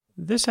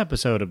This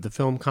episode of the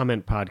Film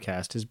Comment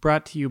Podcast is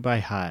brought to you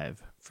by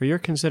Hive. For your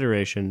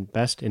consideration,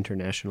 Best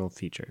International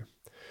Feature.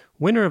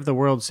 Winner of the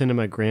World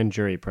Cinema Grand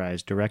Jury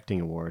Prize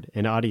Directing Award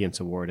and Audience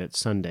Award at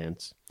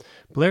Sundance,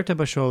 Blerta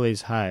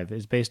Basholi's Hive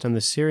is based on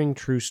the searing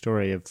true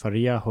story of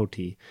Faria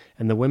Hoti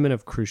and the women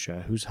of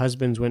Krusha whose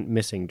husbands went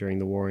missing during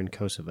the war in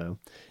Kosovo,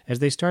 as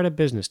they start a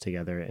business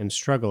together and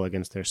struggle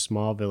against their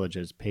small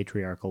village's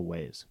patriarchal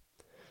ways.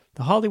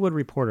 The Hollywood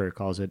Reporter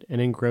calls it an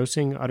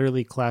engrossing,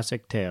 utterly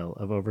classic tale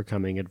of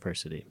overcoming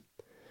adversity.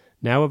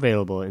 Now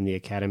available in the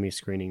Academy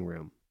Screening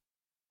Room.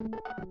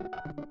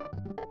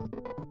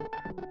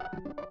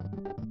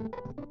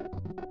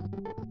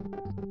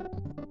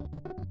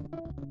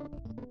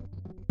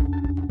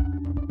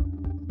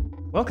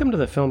 Welcome to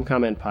the Film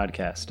Comment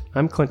Podcast.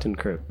 I'm Clinton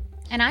Krupp.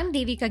 And I'm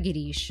Devika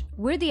Girish.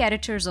 We're the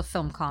editors of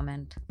Film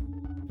Comment.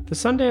 The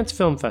Sundance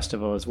Film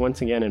Festival is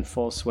once again in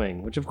full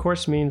swing, which of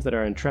course means that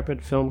our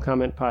intrepid Film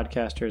Comment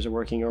podcasters are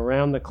working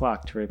around the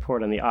clock to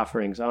report on the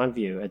offerings on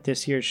view at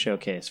this year's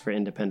showcase for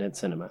independent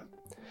cinema.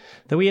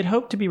 Though we had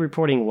hoped to be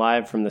reporting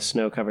live from the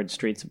snow-covered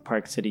streets of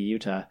Park City,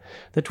 Utah,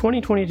 the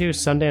 2022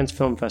 Sundance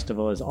Film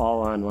Festival is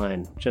all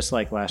online, just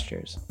like last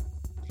year's.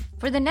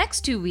 For the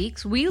next 2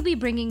 weeks, we'll be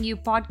bringing you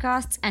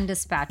podcasts and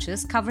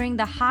dispatches covering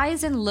the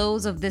highs and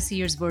lows of this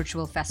year's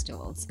virtual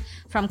festivals,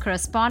 from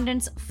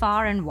correspondents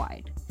far and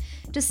wide.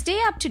 To stay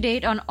up to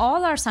date on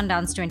all our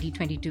Sundance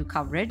 2022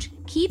 coverage,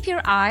 keep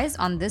your eyes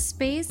on this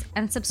space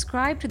and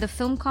subscribe to the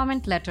Film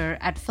Comment letter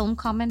at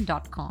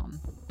filmcomment.com.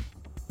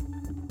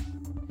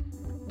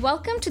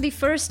 Welcome to the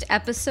first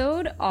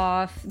episode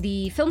of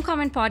the Film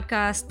Comment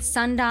Podcast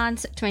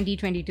Sundance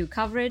 2022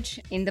 coverage.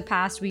 In the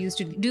past, we used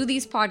to do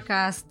these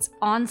podcasts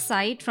on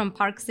site from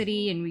Park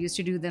City, and we used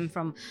to do them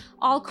from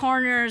all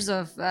corners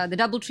of the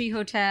Doubletree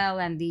Hotel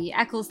and the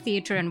Eccles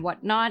Theater and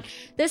whatnot.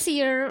 This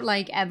year,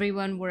 like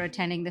everyone, we're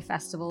attending the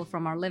festival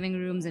from our living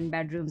rooms and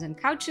bedrooms and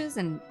couches,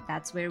 and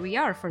that's where we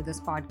are for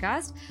this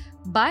podcast.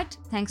 But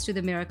thanks to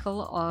the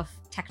miracle of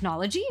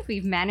technology,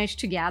 we've managed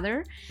to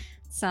gather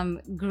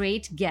some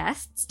great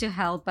guests to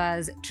help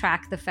us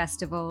track the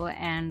festival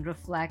and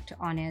reflect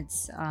on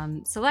its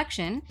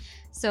selection.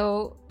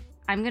 So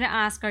I'm going to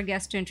ask our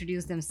guests to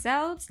introduce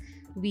themselves.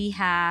 We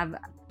have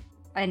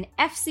an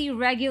FC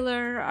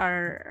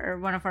regular,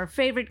 one of our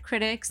favorite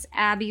critics,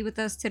 Abby, with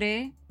us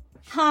today.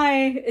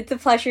 Hi, it's a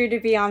pleasure to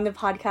be on the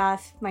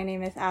podcast. My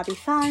name is Abby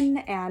Sun,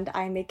 and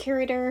I'm a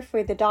curator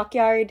for The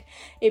Dockyard,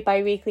 a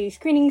bi-weekly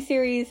screening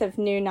series of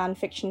new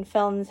nonfiction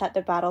films at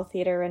the Battle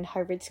Theater in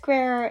Harvard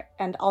Square,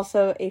 and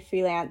also a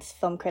freelance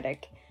film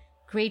critic.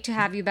 Great to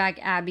have you back,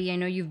 Abby. I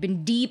know you've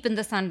been deep in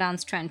the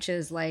Sundance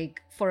trenches,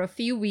 for a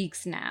few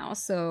weeks now,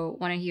 so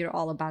want to hear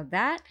all about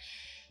that.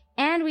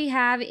 And we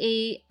have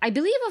I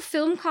believe a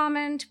Film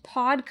Comment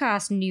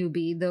podcast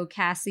newbie, though,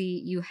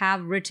 Cassie, you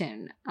have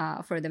written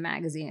for the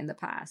magazine in the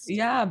past.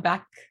 Yeah,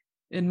 back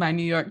in my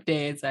New York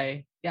days,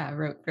 I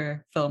wrote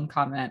for Film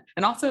Comment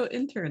and also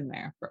interned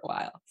there for a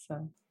while.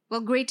 So,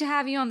 well, great to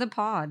have you on the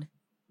pod.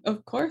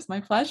 Of course,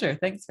 my pleasure.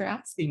 Thanks for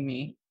asking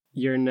me.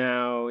 You're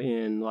now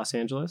in Los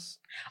Angeles?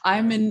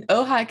 I'm in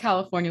Ojai,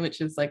 California,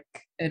 which is like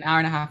an hour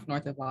and a half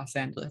north of Los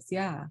Angeles.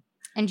 Yeah.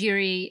 And you're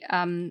a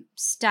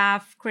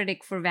staff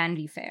critic for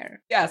Vanity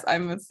Fair. Yes,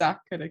 I'm a staff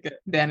critic at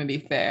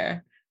Vanity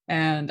Fair.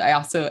 And I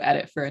also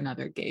edit for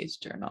another gays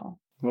journal.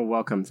 Well,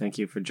 welcome. Thank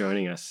you for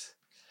joining us.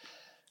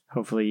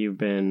 Hopefully you've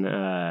been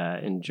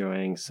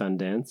enjoying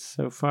Sundance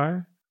so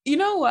far. You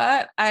know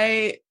what?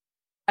 I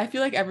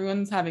feel like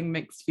everyone's having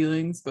mixed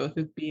feelings, both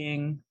of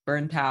being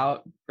burnt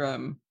out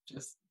from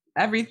just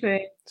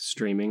everything.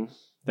 Streaming.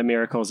 The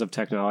miracles of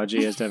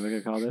technology, as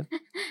Devika called it.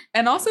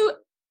 And also,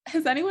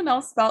 has anyone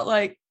else felt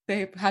like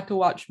they've had to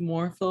watch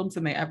more films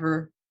than they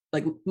ever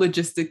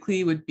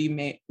logistically would be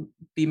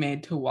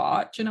made to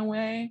watch in a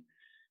way,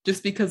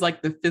 just because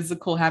the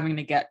physical having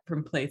to get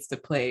from place to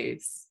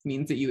place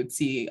means that you would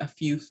see a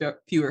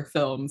fewer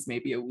films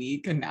maybe a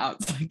week, and now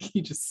it's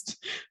you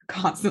just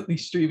constantly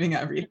streaming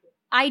everything.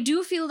 I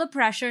do feel the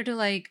pressure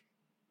to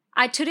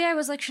today I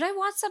was should I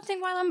watch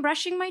something while I'm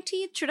brushing my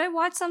teeth? Should I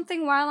watch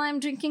something while I'm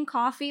drinking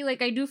coffee?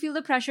 I do feel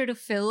the pressure to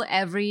fill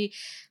every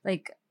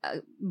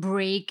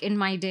break in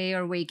my day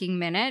or waking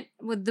minute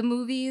with the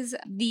movies.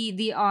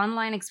 The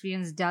online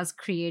experience does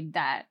create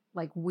that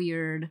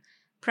weird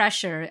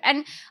pressure.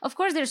 And of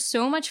course there's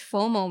so much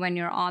FOMO when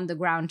you're on the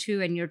ground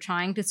too, and you're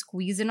trying to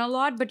squeeze in a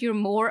lot, but you're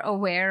more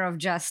aware of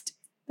just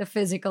the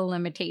physical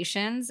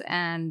limitations.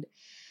 And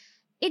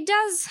it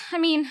does,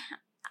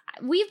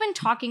 we've been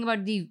talking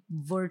about the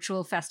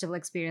virtual festival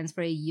experience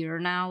for a year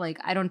now.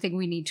 I don't think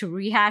we need to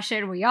rehash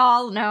it. We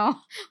all know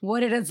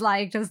what it is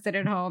like to sit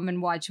at home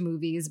and watch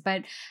movies.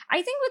 But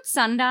I think with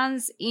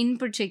Sundance in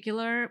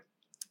particular,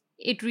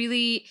 it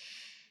really,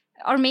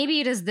 or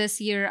maybe it is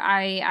this year,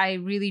 I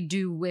really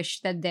do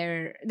wish that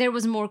there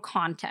was more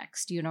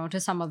context, to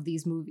some of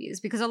these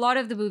movies. Because a lot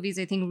of the movies,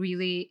 I think,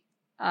 really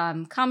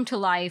come to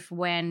life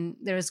when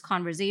there's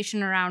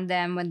conversation around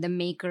them, when the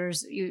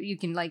makers, you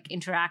can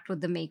interact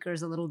with the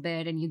makers a little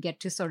bit, and you get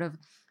to sort of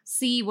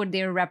see what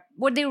they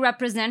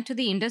represent to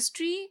the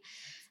industry.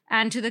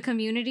 and to the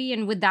community.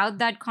 And without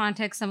that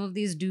context, some of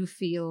these do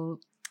feel,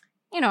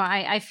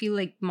 I feel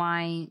like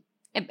my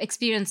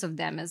experience of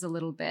them is a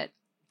little bit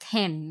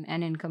thin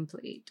and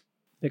incomplete.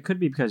 It could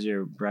be because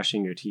you're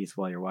brushing your teeth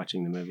while you're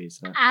watching the movie.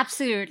 So.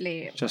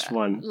 Absolutely. Just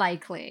one.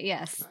 Likely,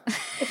 yes.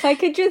 If I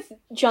could just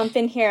jump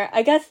in here,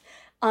 I guess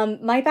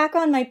my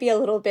background might be a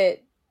little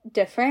bit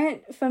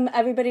different from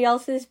everybody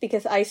else's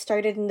because I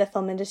started in the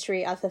film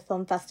industry as a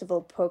film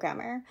festival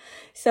programmer.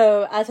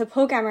 So as a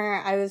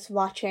programmer, I was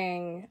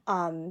watching,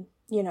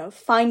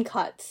 fine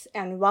cuts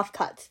and rough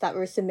cuts that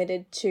were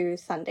submitted to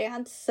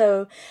Sundance.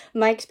 So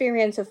my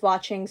experience of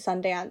watching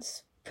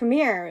Sundance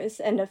premieres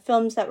and the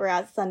films that were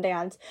at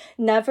Sundance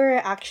never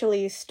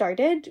actually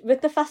started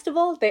with the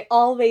festival. They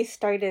always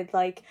started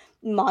like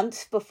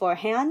months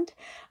beforehand.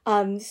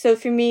 So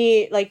for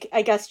me, like,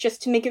 I guess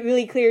just to make it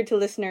really clear to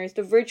listeners,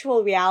 the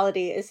virtual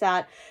reality is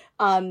that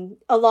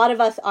a lot of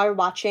us are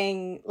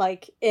watching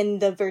like in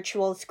the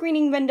virtual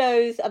screening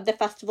windows of the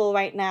festival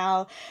right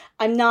now.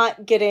 I'm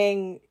not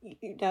getting,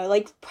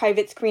 like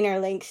private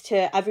screener links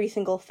to every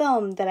single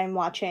film that I'm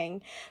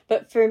watching,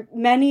 but for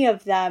many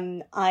of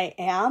them I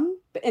am.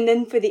 And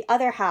then for the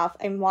other half,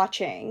 I'm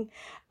watching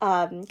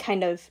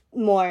kind of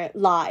more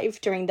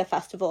live during the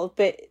festival.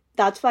 But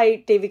that's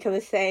why Devika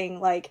was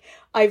saying, like,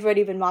 I've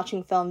already been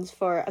watching films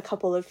for a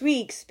couple of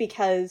weeks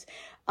because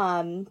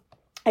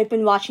I've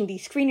been watching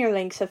these screener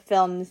links of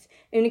films,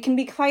 and it can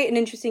be quite an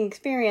interesting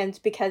experience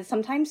because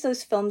sometimes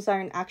those films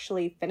aren't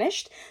actually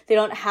finished. They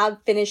don't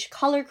have finished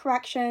color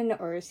correction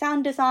or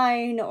sound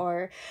design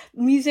or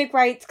music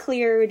rights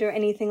cleared or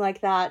anything like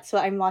that. So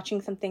I'm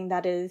watching something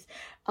that is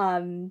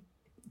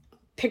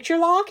picture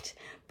locked,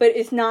 but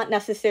it's not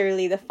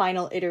necessarily the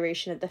final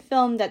iteration of the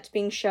film that's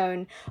being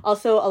shown.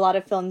 Also, a lot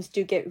of films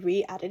do get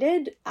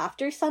re-edited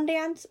after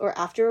Sundance or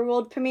after a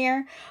world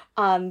premiere,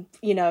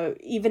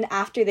 even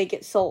after they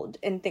get sold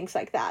and things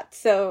like that.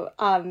 So,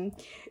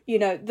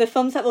 the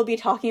films that we'll be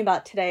talking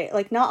about today,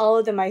 like not all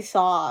of them I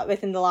saw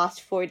within the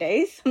last 4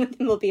 days. Some of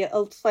them will be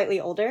slightly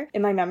older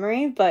in my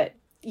memory, but,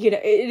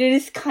 it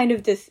is kind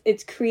of this,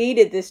 it's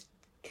created this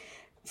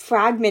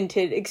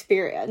fragmented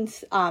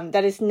experience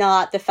that is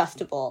not the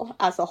festival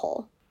as a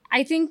whole.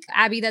 I think,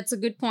 Abby, that's a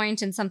good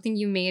point and something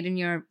you made in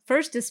your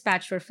first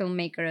dispatch for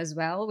filmmaker as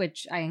well,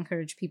 which I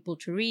encourage people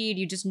to read.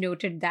 You just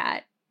noted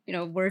that,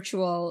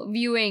 virtual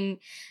viewing,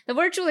 the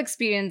virtual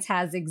experience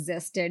has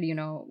existed,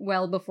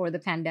 well before the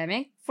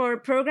pandemic for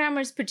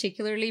programmers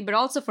particularly, but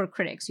also for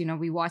critics.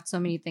 We watch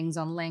so many things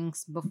on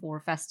links before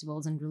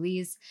festivals and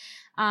release.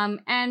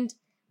 And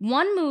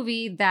one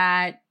movie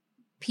that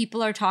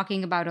people are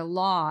talking about a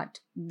lot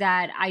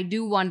that I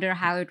do wonder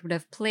how it would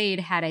have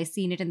played had I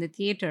seen it in the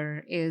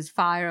theater is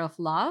Fire of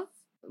Love,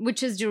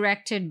 which is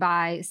directed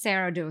by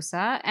Sarah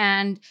Dosa.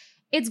 And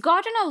it's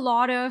gotten a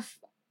lot of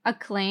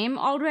acclaim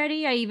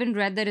already. I even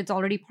read that it's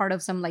already part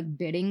of some like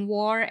bidding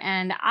war.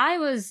 And I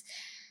was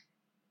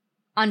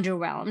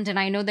underwhelmed. And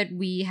I know that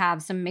we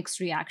have some mixed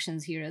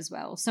reactions here as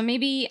well. So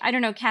maybe, I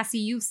don't know, Cassie,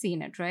 you've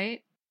seen it,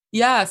 right?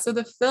 Yeah, so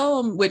the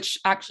film, which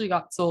actually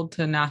got sold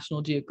to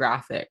National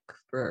Geographic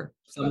for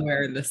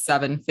somewhere in the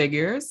 7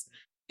 figures,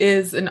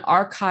 is an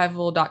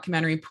archival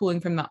documentary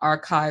pulling from the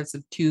archives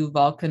of 2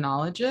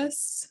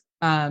 volcanologists,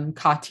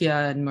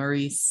 Katya and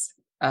Maurice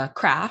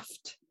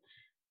Kraft.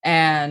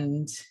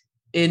 And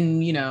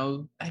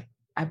in,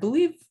 I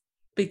believe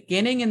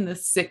beginning in the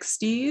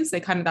 60s,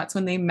 that's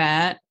when they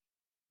met.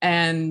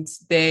 And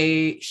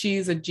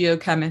she's a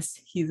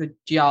geochemist, he's a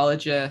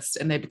geologist,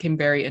 and they became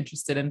very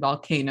interested in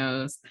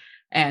volcanoes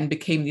and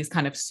became these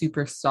kind of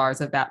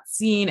superstars of that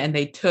scene. And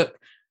they took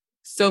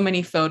so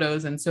many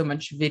photos and so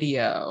much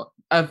video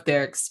of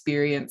their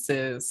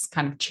experiences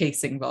kind of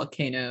chasing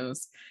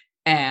volcanoes.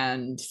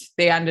 And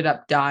they ended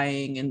up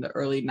dying in the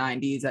early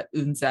 90s at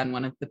Unzen,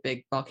 one of the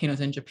big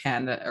volcanoes in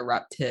Japan that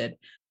erupted.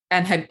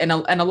 And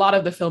a lot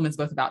of the film is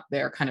both about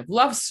their kind of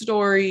love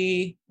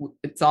story.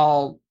 It's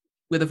all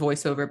with a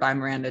voiceover by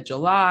Miranda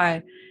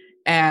July,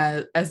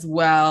 as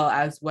well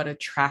as what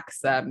attracts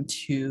them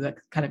to the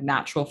kind of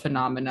natural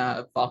phenomena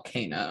of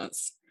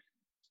volcanoes.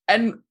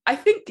 And I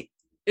think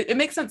it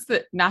makes sense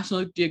that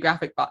National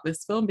Geographic bought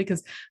this film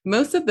because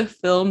most of the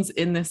films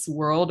in this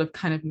world of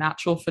kind of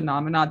natural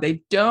phenomena,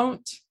 they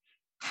don't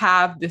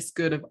have this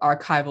good of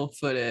archival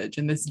footage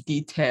and this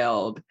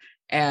detailed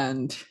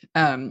and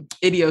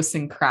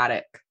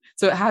idiosyncratic.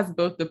 So it has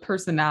both the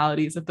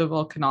personalities of the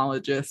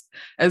volcanologist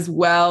as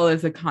well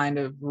as a kind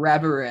of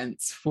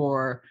reverence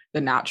for the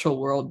natural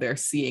world they're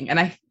seeing. And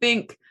I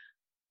think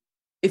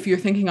if you're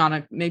thinking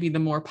on maybe the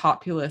more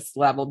populist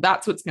level,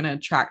 that's what's going to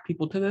attract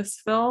people to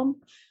this film,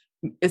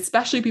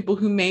 especially people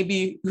who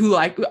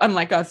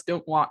unlike us,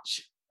 don't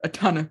watch a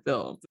ton of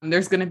films. And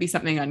there's going to be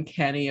something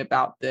uncanny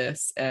about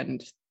this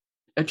and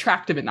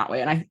attractive in that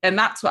way. And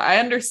that's why I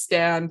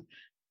understand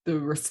the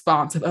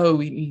response of,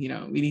 we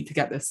need to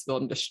get this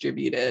film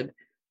distributed.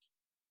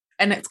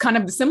 And it's kind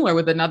of similar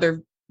with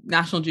another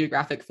National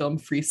Geographic film,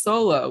 Free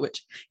Solo,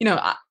 which,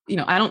 I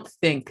don't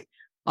think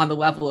on the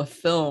level of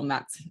film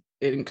that's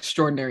an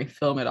extraordinary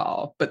film at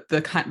all, but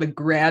the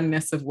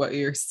grandness of what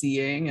you're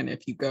seeing, and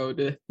if you go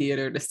to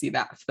theater to see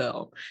that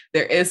film,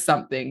 there is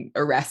something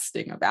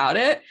arresting about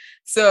it.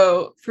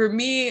 So for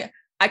me,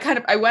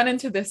 I went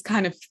into this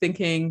kind of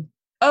thinking,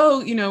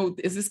 oh,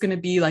 is this going to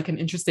be like an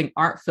interesting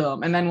art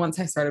film? And then once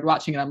I started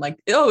watching it, I'm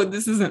like, oh,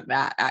 this isn't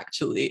that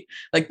actually.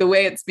 Like the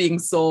way it's being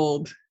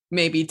sold,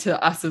 maybe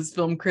to us as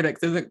film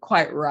critics, isn't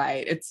quite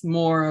right. It's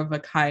more of a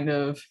kind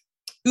of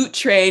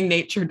outre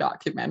nature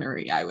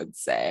documentary, I would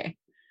say.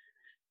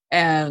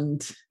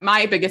 And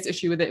my biggest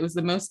issue with it was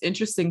the most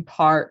interesting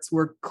parts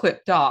were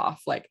clipped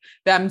off, like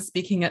them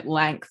speaking at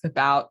length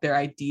about their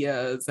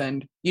ideas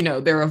and,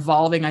 their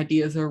evolving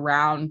ideas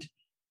around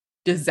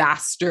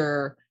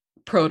disaster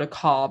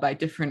protocol by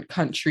different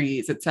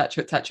countries, et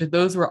cetera, et cetera.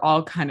 Those were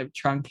all kind of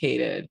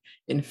truncated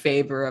in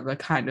favor of a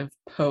kind of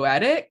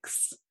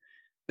poetics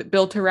that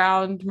built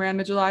around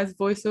Miranda July's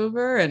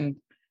voiceover. And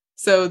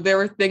so there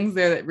were things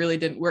there that really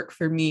didn't work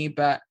for me,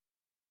 but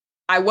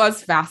I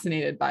was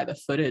fascinated by the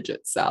footage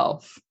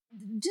itself.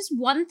 Just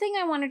one thing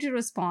I wanted to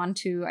respond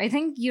to. I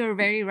think you're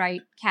very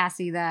right,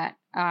 Cassie, that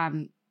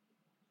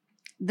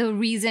the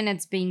reason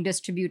it's being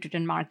distributed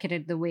and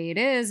marketed the way it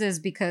is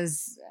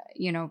because,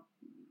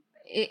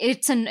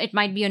 it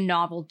might be a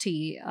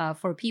novelty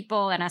for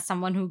people. And as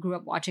someone who grew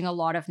up watching a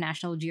lot of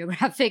National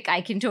Geographic,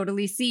 I can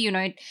totally see,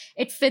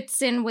 it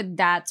fits in with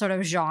that sort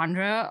of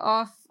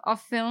genre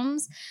of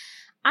films.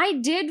 I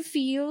did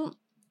feel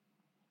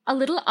a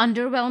little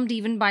underwhelmed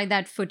even by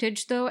that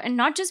footage, though, and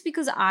not just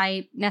because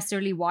I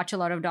necessarily watch a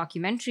lot of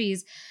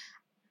documentaries.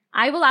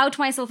 I will out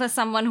myself as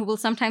someone who will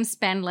sometimes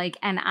spend like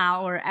an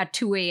hour at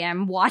 2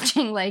 a.m.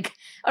 watching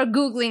or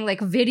Googling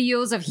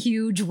videos of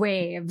huge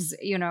waves,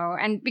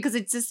 and because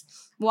it's just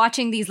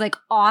watching these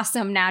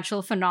awesome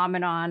natural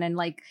phenomenon and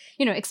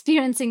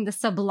experiencing the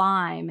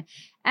sublime.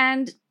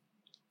 And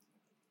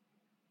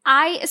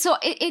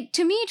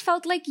to me, it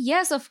felt like,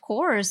 yes, of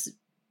course,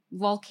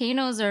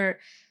 volcanoes are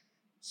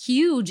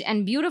huge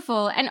and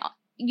beautiful, and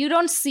you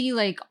don't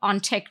see on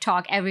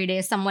TikTok every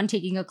day someone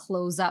taking a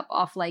close-up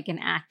of an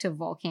active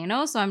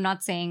volcano. So I'm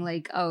not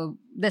saying oh,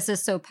 this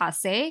is so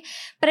passé,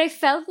 but I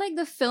felt like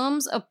the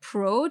film's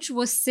approach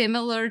was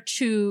similar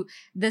to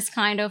this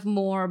kind of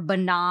more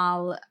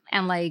banal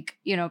and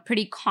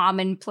pretty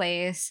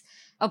commonplace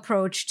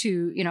approach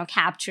to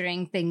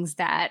capturing things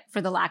that,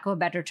 for the lack of a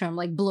better term,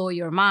 blow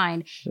your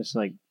mind. Just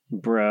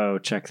bro,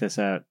 check this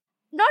out.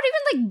 Not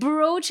even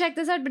bro, check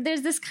this out, but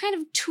there's this kind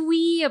of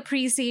twee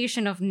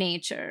appreciation of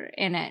nature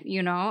in it,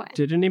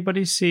 Did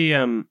anybody see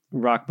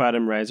Rock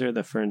Bottom Riser,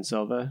 the Fern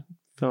Silva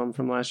film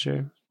from last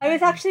year? I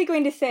was actually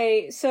going to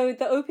say, so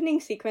the opening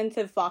sequence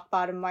of Rock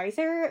Bottom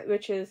Riser,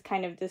 which is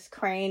kind of this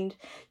craned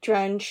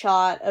drone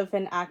shot of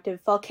an active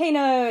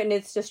volcano and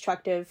its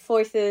destructive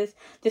forces.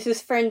 This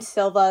is Fern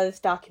Silva's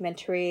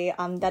documentary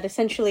that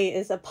essentially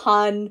is a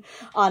pun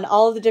on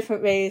all the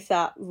different ways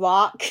that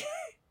rock,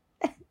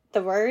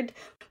 the word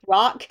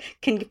rock,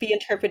 can be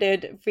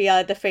interpreted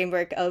via the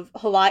framework of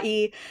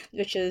Hawaii,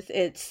 which is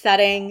its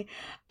setting.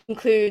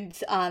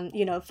 Includes,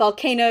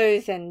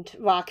 volcanoes and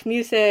rock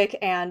music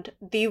and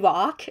The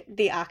Rock,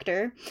 the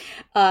actor,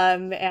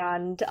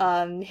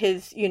 and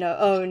his,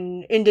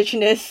 own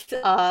indigenous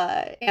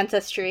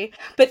ancestry.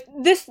 But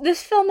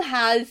this film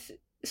has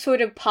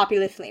sort of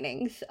populist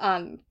leanings,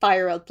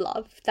 Fire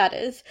Love, that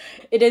is.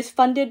 It is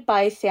funded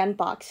by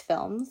Sandbox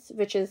Films,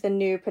 which is a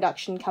new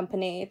production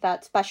company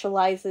that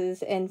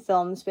specializes in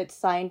films with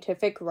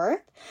scientific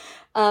worth.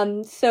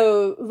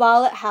 So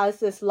while it has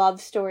this love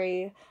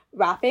story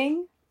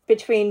wrapping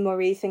between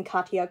Maurice and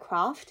Katya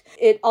Croft,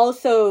 it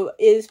also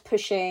is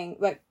pushing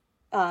what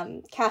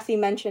Cassie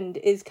mentioned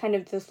is kind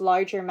of this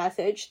larger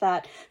message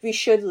that we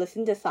should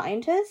listen to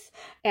scientists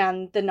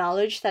and the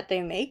knowledge that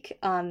they make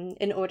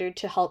in order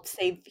to help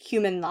save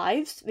human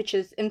lives, which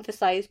is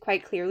emphasized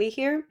quite clearly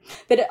here.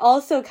 But it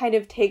also kind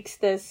of takes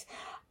this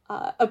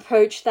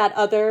approach that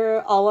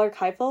other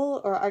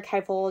all-archival or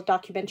archival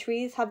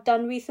documentaries have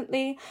done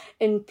recently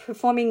in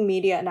performing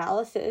media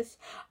analysis.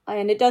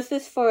 And it does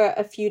this for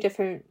a few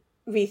different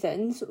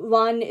reasons.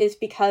 One is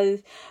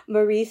because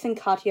Maurice and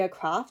Katya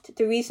Croft,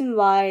 the reason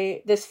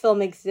why this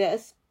film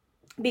exists,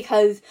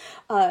 because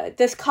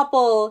this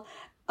couple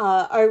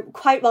are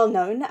quite well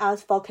known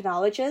as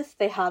volcanologists.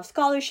 They have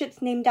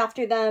scholarships named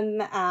after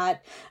them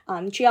at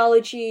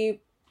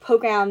geology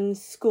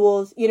programs,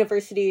 schools,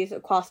 universities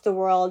across the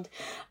world.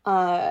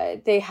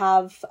 They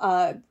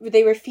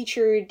were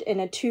featured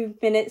in a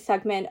 2-minute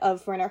segment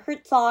of Werner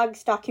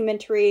Herzog's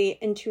documentary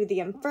Into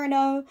the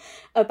Inferno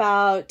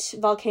about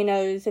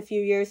volcanoes a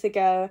few years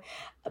ago.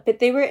 But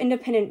they were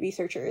independent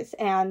researchers,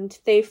 and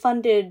they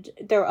funded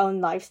their own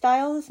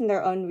lifestyles and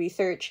their own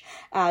research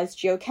as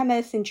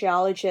geochemists and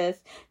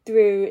geologists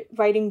through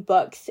writing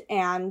books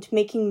and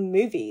making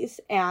movies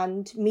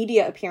and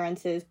media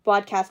appearances,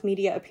 broadcast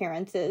media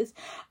appearances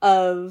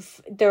of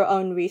their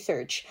own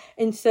research.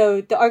 And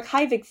so the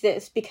archive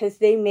exists because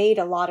they made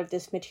a lot of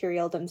this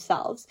material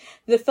themselves.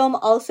 The film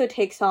also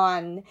takes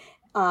on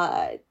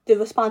the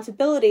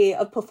responsibility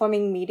of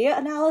performing media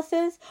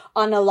analysis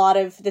on a lot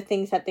of the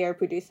things that they are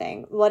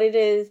producing. What it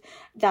is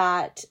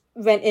that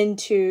went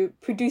into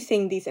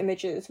producing these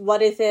images.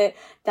 What is it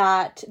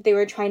that they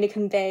were trying to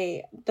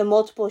convey, the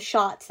multiple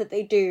shots that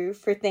they do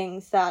for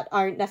things that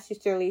aren't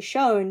necessarily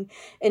shown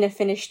in a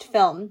finished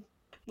film.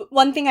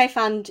 One thing I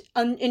found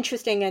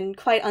interesting and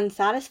quite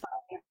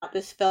unsatisfying about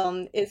this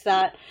film is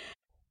that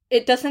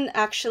it doesn't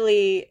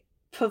actually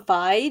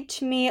provide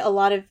to me a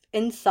lot of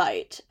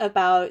insight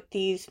about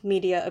these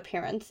media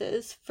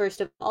appearances,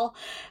 first of all.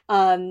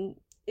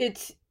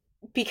 It's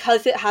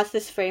because it has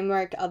this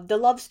framework of the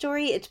love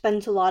story, it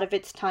spends a lot of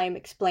its time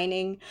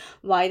explaining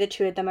why the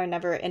two of them are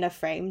never in a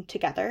frame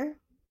together.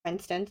 For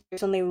instance,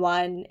 there's only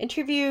one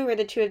interview where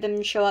the two of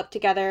them show up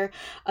together.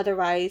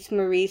 Otherwise,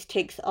 Maurice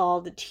takes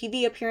all the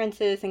TV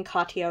appearances and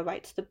Katya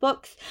writes the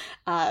books.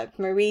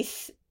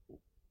 Maurice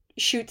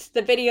shoots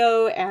the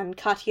video and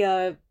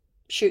Katya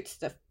shoots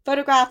the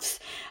photographs,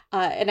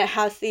 and it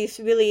has these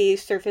really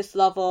surface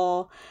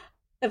level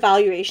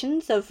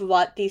evaluations of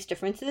what these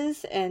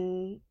differences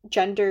in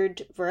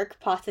gendered work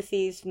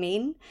processes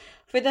mean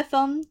for the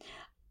film,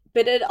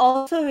 but it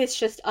also is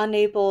just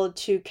unable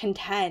to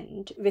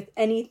contend with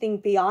anything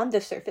beyond the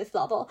surface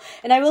level.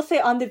 And I will say,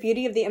 on the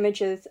beauty of the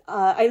images,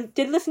 I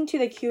did listen to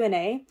the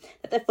Q&A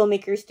that the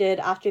filmmakers did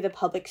after the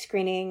public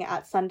screening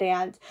at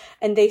Sundance,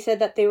 and they said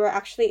that they were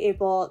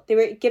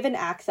given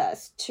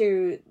access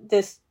to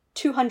this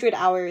 200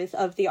 hours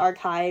of the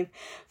archive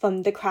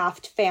from the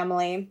Kraft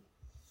family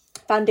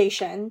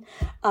foundation,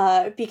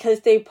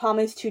 because they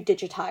promised to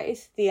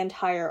digitize the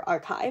entire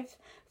archive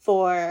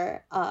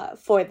for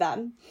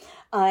them.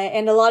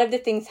 And a lot of the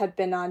things had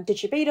been on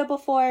Digibeta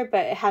before,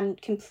 but it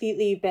hadn't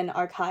completely been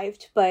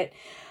archived. But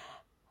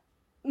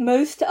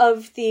most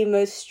of the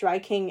most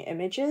striking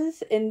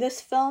images in this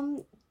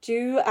film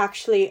do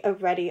actually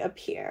already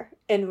appear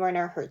in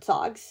Werner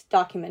Herzog's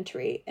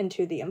documentary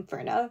Into the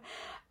Inferno,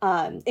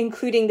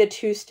 including the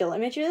 2 still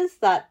images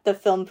that the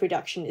film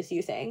production is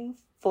using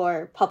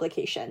for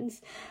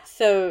publications.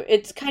 So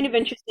it's kind of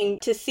interesting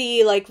to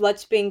see like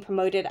what's being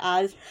promoted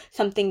as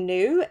something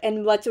new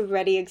and what's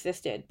already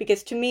existed.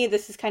 Because to me,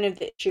 this is kind of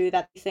the issue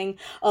that I'm seeing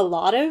a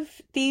lot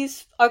of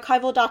these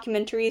archival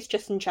documentaries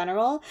just in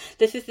general.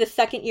 This is the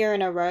second year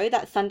in a row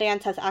that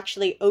Sundance has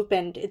actually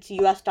opened its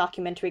US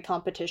documentary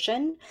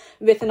competition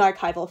with an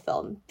archival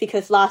film.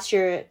 Because last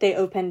year they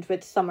opened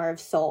with Summer of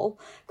Soul,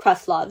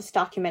 Kresslov's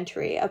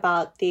documentary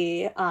about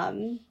the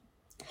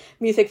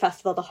music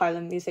festival, the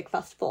Harlem Music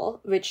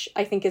Festival, which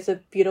I think is a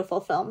beautiful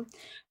film.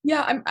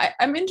 Yeah,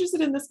 I'm interested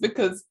in this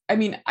because, I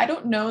mean, I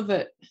don't know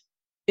that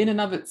in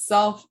and of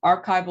itself,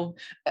 archival,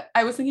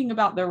 I was thinking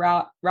about the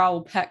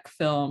Raoul Peck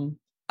film,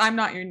 I'm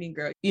Not Your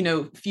Negro,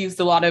 fused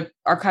a lot of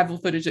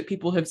archival footage that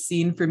people have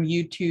seen from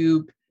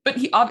YouTube, but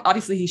he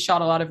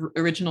shot a lot of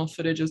original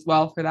footage as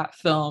well for that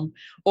film.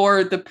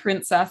 Or The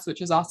Princess,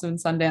 which is also in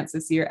Sundance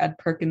this year, Ed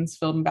Perkins'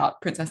 film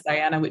about Princess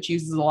Diana, which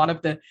uses a lot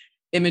of the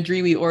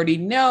imagery we already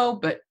know,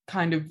 but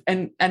kind of,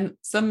 and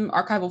some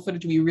archival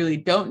footage we really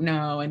don't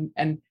know,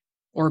 and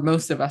or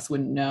most of us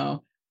wouldn't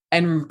know,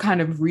 and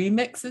kind of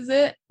remixes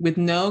it with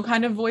no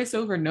kind of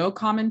voiceover, no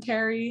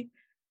commentary,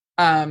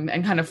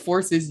 and kind of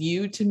forces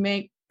you to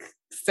make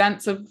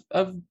sense of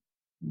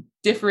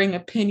differing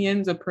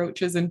opinions,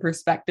 approaches, and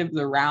perspectives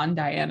around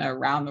Diana,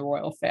 around the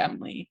royal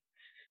family.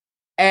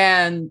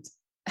 And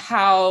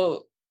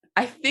how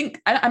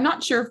I'm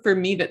not sure for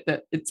me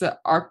that it's an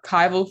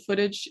archival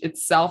footage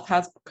itself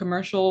has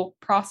commercial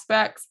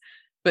prospects,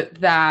 but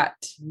that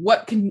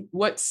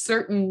what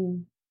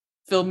certain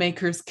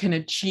filmmakers can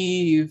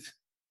achieve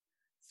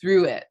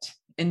through it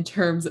in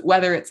terms of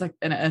whether it's like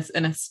an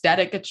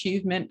aesthetic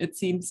achievement, it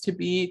seems to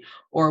be,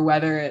 or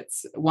whether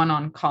it's one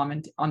on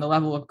the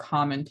level of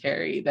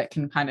commentary that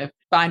can kind of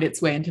find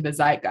its way into the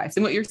zeitgeist.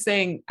 And what you're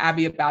saying,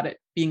 Abby, about it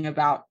being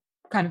about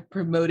kind of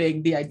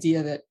promoting the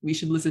idea that we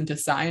should listen to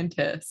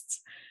scientists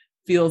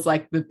feels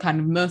like the kind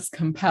of most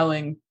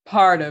compelling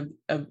part of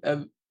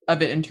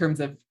it in terms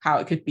of how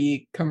it could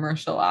be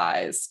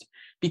commercialized,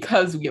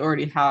 because we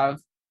already have,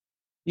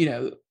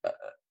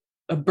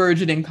 a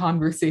burgeoning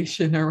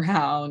conversation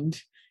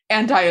around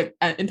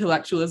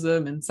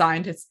anti-intellectualism and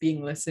scientists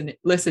being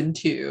listened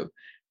to.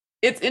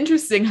 It's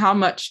interesting how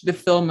much the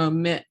film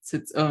omits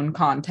its own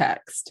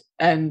context.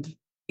 And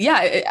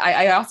yeah,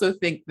 I also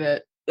think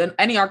that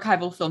any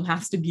archival film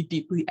has to be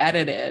deeply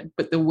edited,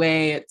 but the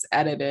way it's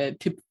edited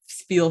to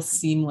feel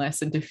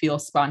seamless and to feel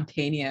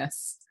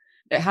spontaneous,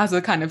 it has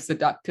a kind of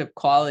seductive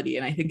quality.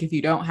 And I think if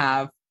you don't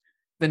have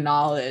the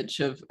knowledge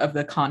of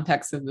the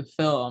context of the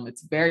film,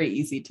 it's very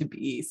easy to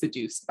be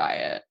seduced by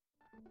it.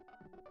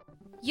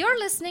 You're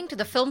listening to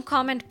the Film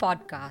Comment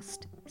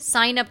Podcast.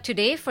 Sign up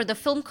today for the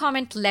Film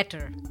Comment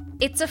Letter.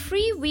 It's a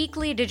free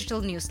weekly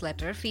digital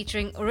newsletter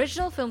featuring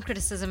original film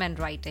criticism and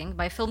writing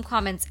by Film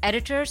Comment's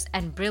editors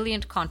and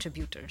brilliant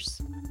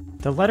contributors.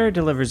 The letter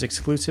delivers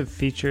exclusive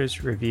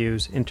features,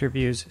 reviews,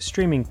 interviews,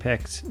 streaming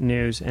picks,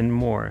 news, and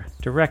more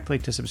directly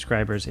to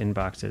subscribers'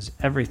 inboxes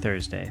every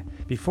Thursday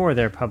before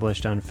they're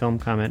published on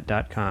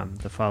filmcomment.com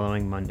the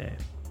following Monday.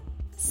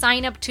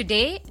 Sign up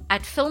today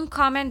at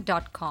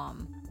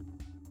filmcomment.com.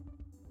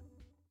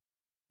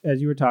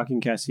 As you were talking,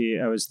 Cassie,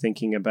 I was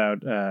thinking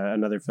about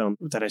another film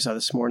that I saw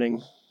this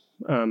morning,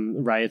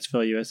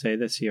 Riotsville, USA,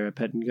 the Sierra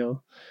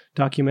Pettengill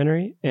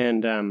documentary.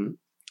 And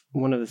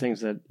one of the things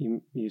that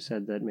you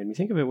said that made me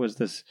think of it was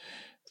this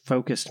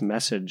focused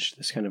message,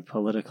 this kind of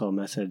political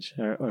message,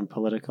 or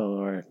political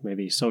or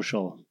maybe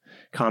social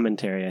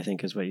commentary, I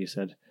think is what you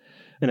said.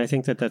 And I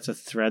think that that's a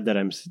thread that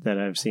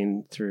I've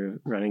seen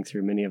running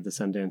through many of the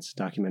Sundance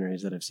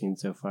documentaries that I've seen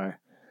so far.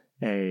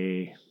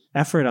 A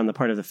effort on the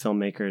part of the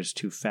filmmakers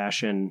to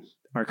fashion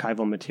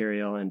archival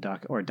material and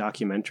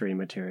documentary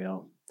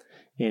material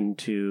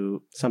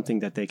into something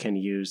that they can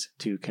use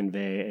to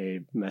convey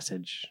a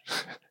message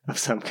of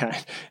some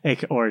kind,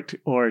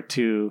 or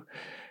to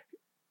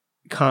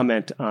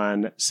comment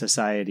on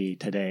society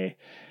today.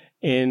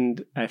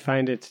 And I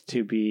find it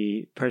to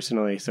be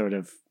personally sort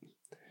of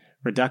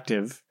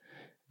reductive.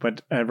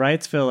 But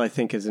Riotsville, I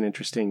think, is an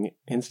interesting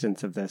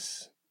instance of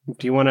this.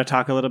 Do you want to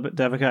talk a little bit,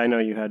 Devika? I know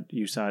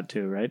you saw it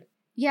too, right?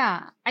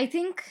 Yeah, I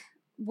think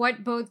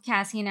what both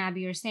Cassie and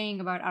Abby are saying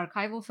about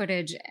archival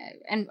footage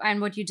and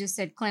what you just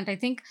said, Clint, I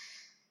think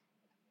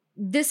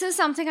this is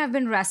something I've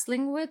been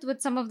wrestling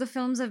with some of the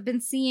films I've been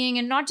seeing,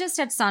 and not just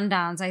at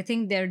Sundance. I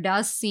think there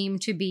does seem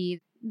to be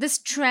this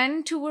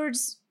trend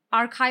towards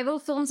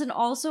archival films and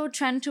also a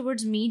trend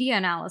towards media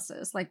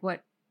analysis, like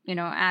what,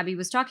 Abby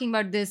was talking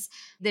about.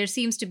 There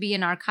seems to be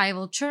an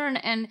archival churn,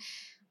 and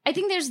I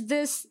think there's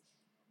this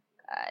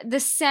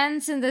the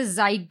sense in the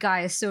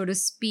zeitgeist, so to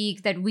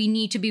speak, that we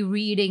need to be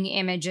reading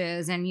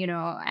images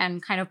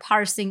and kind of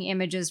parsing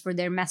images for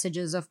their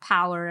messages of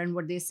power and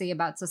what they say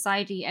about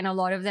society. And a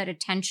lot of that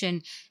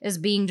attention is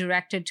being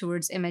directed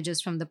towards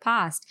images from the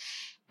past.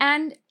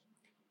 And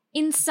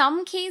in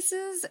some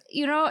cases,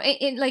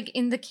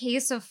 in the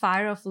case of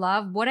Fire of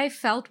Love, what I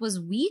felt was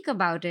weak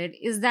about it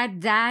is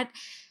that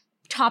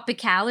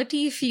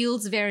topicality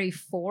feels very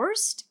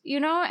forced,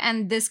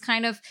 and this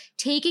kind of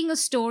taking a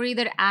story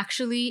that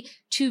actually,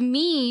 to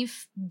me,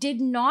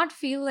 did not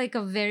feel like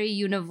a very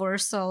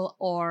universal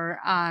or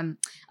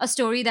a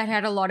story that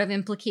had a lot of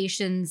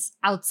implications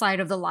outside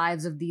of the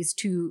lives of these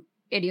two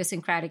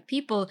idiosyncratic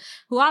people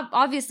who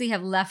obviously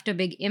have left a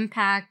big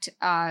impact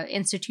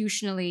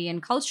institutionally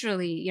and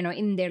culturally,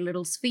 in their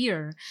little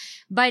sphere.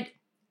 But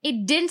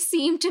it didn't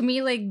seem to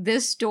me like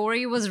this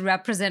story was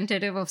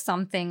representative of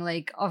something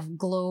like of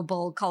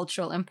global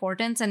cultural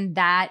importance. And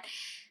that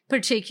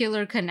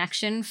particular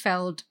connection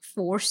felt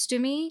forced to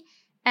me.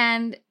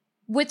 And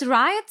with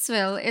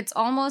Riotsville, it's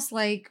almost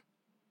like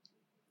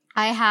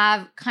I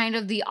have kind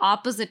of the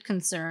opposite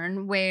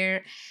concern,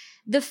 where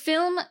the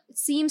film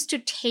seems to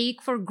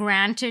take for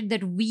granted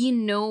that we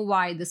know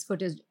why this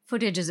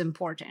footage is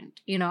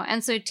important,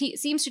 and so it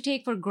seems to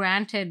take for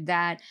granted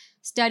that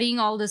studying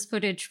all this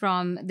footage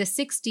from the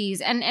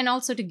 60s and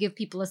also to give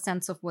people a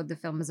sense of what the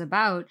film is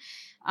about.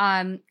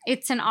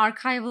 It's an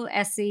archival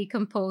essay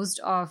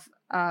composed of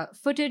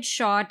footage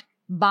shot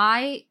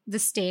by the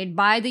state,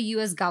 by the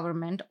US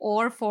government,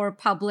 or for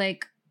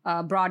public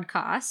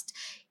broadcast,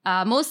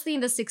 mostly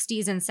in the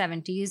 60s and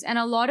 70s. And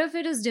a lot of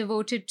it is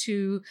devoted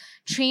to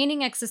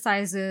training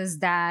exercises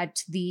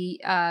that the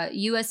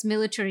US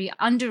military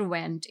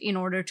underwent in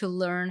order to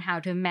learn how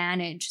to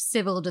manage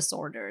civil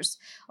disorders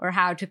or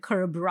how to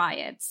curb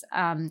riots.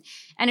 And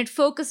it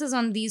focuses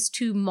on these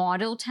two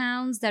model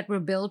towns that were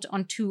built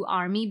on two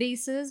army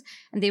bases,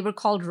 and they were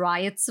called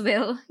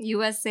Riotsville,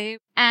 USA.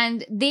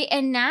 And they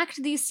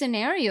enact these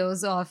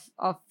scenarios of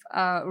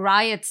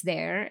riots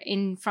there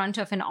in front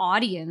of an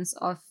audience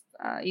of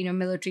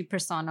military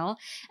personnel.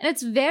 And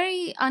it's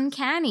very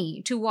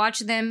uncanny to watch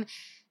them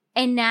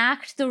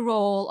enact the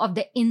role of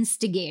the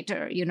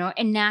instigator,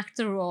 enact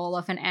the role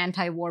of an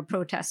anti-war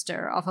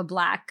protester, of a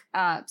Black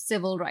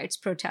civil rights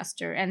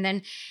protester, and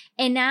then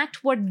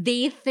enact what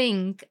they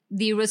think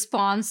the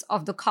response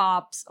of the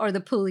cops or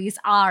the police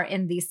are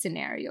in these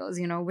scenarios,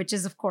 which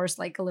is, of course,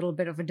 like a little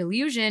bit of a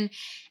delusion.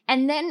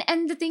 And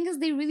the thing is,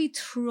 they really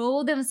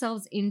throw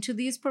themselves into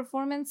these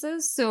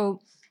performances.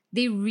 So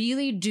they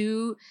really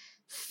do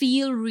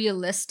feel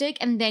realistic,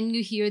 and then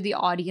you hear the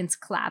audience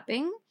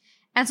clapping.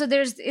 And so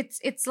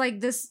it's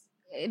like this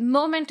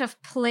moment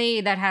of play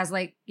that has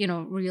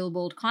real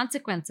world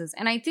consequences.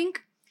 And I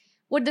think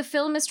what the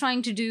film is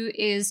trying to do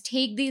is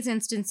take these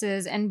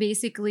instances and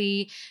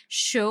basically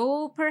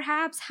show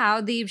perhaps how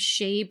they've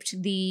shaped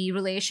the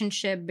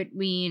relationship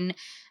between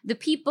the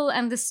people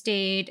and the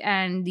state,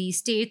 and the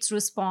state's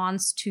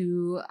response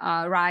to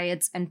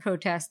riots and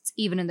protests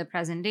even in the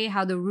present day,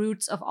 how the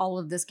roots of all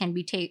of this can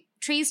be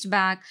traced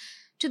back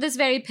to this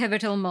very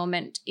pivotal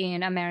moment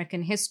in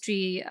American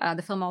history.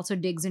 The film also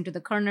digs into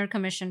the Kerner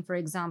Commission, for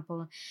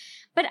example.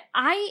 But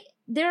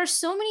there are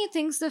so many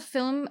things the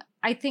film,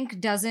 I think,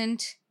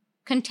 doesn't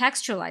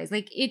contextualize.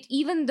 Like,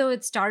 even though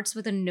it starts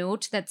with a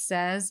note that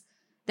says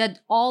that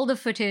all the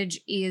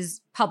footage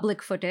is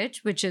public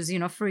footage, which is,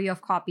 free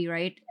of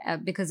copyright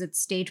because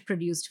it's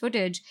state-produced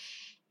footage,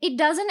 it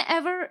doesn't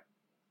ever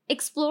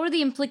explore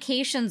the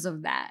implications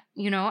of that.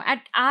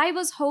 I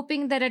was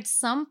hoping that at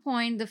some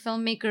point the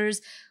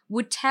filmmakers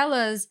would tell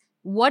us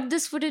what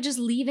this footage is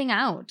leaving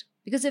out.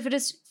 Because if it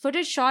is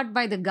footage shot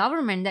by the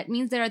government, that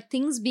means there are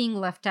things being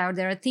left out.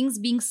 There are things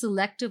being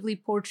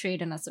selectively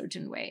portrayed in a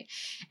certain way.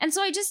 And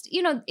so I just,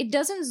 it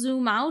doesn't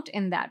zoom out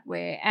in that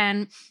way.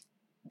 And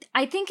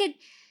I think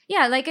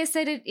like I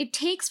said, it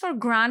takes for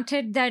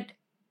granted that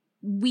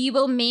we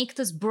will make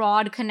this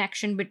broad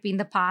connection between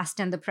the past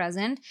and the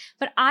present.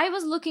 But I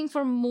was looking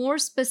for more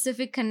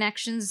specific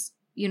connections,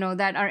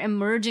 that are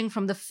emerging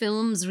from the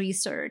film's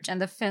research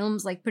and the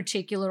film's like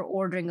particular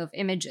ordering of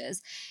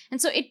images. And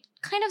so it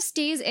kind of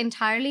stays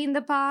entirely in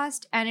the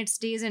past and it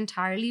stays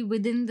entirely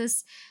within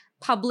this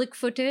public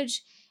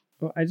footage.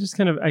 Well, I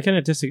kind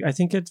of disagree. I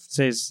think it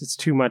says it's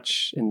too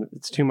much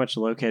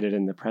located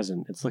in the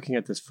present. It's looking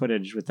at this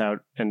footage without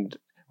it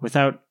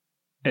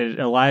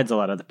elides a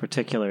lot of the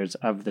particulars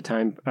of the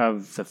time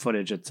of the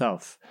footage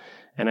itself.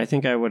 And I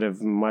think I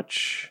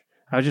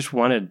just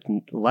wanted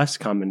less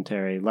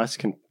commentary,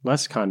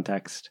 less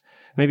context,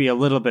 maybe a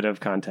little bit of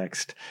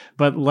context,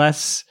 but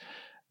less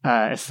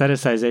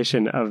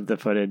aestheticization of the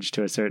footage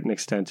to a certain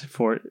extent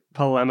for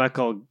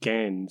polemical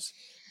gains.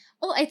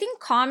 Well, I think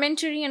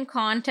commentary and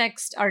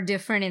context are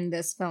different in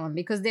this film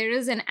because there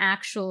is an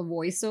actual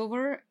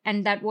voiceover,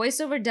 and that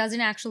voiceover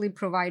doesn't actually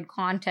provide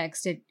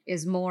context. It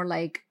is more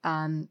like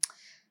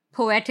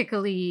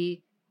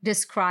poetically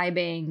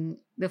describing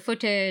the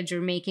footage or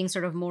making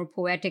sort of more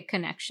poetic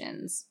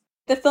connections.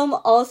 The film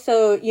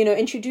also,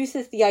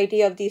 introduces the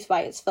idea of these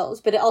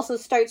riotsvilles, but it also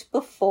starts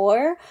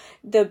before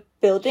the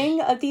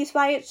building of these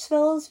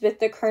riotsvilles with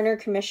the Kerner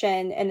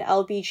Commission and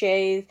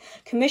LBJ's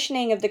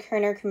commissioning of the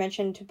Kerner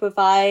Commission to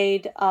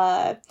provide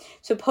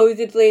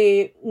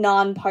supposedly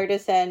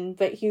nonpartisan,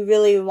 but he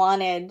really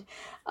wanted,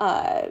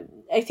 I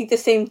think, the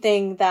same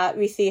thing that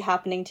we see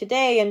happening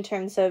today in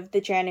terms of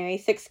the January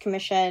 6th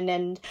Commission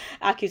and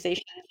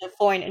accusations of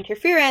foreign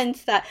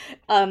interference, that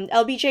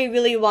LBJ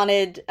really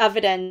wanted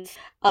evidence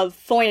of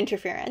foreign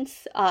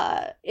interference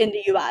in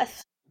the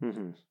U.S.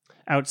 Mm-hmm.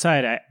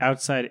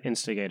 Outside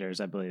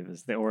instigators, I believe,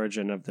 is the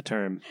origin of the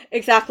term.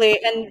 Exactly,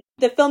 and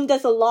the film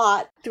does a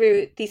lot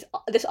through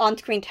this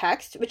on-screen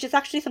text, which is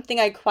actually something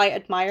I quite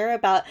admire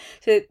about.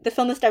 So the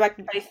film is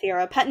directed by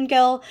Sierra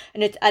Pettengill,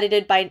 and it's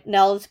edited by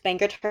Nels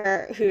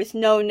Bangerter, who is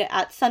known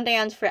at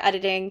Sundance for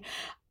editing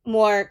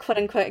more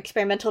quote-unquote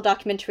experimental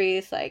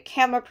documentaries like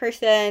Camera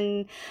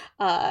Person,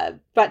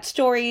 Brett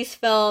Story's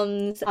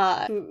films,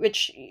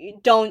 which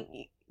don't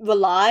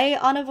rely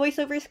on a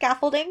voiceover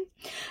scaffolding.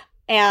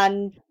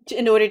 And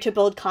in order to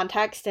build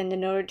context and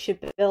in order to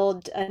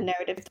build a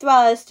narrative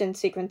thrust and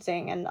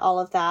sequencing and all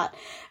of that.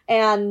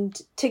 And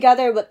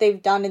together what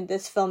they've done in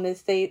this film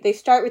is they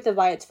start with the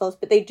riotsvilles,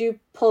 but they do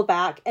pull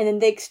back and then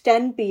they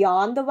extend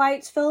beyond the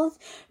riotsvilles,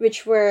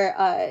 which were,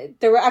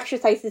 there were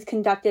exercises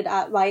conducted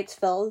at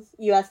riotsvilles,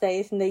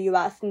 USAs in the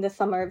US in the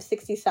summer of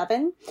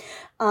 1967,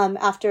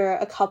 after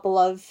a couple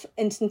of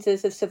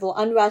instances of civil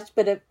unrest,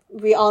 but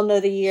we all know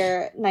the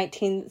year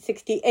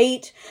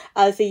 1968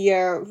 as a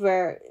year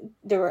where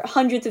there were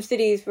hundreds of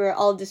cities where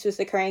all of this was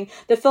occurring.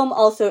 The film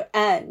also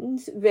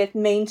ends with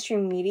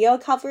mainstream media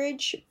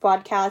coverage,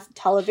 broadcast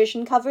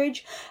television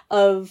coverage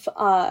of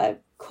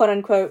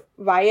quote-unquote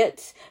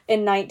riots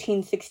in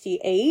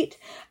 1968.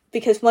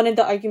 Because one of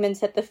the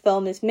arguments that the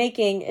film is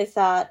making is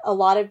that a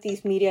lot of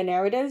these media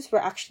narratives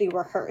were actually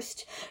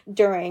rehearsed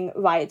during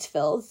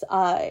riotsvilles.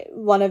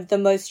 One of the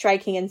most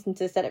striking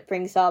instances that it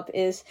brings up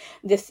is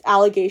this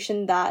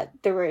allegation that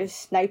there were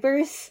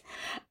snipers.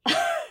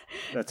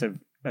 That's an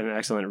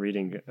excellent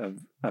reading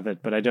of it,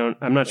 but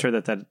I'm not sure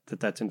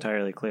that's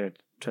entirely clear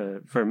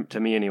to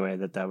me anyway,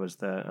 that was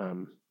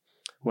the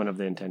one of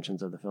the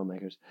intentions of the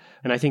filmmakers.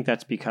 And I think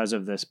that's because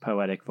of this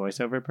poetic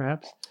voiceover,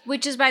 perhaps.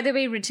 Which is, by the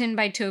way, written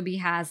by Toby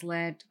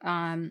Hazlitt,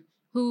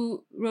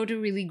 who wrote a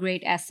really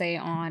great essay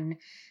on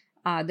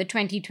the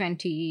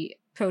 2020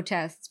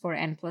 protests for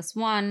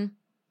N+1.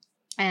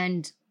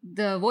 And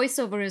the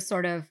voiceover is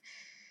sort of...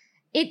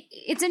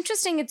 It's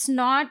interesting.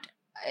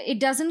 It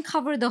doesn't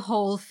cover the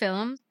whole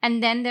film.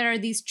 And then there are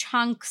these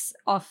chunks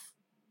of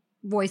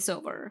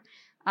voiceover,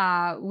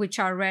 which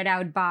are read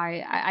out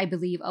by, I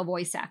believe, a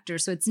voice actor.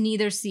 So it's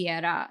neither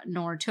Sierra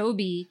nor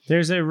Toby.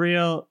 There's a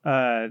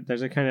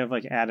kind of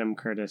like Adam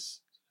Curtis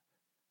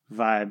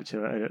vibe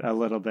to it a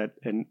little bit.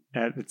 And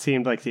it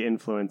seemed like the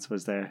influence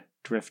was there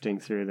drifting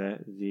through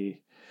the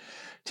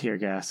tear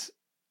gas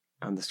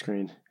on the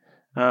screen.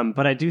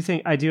 But I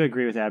do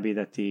agree with Abby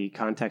that the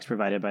context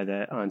provided by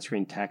the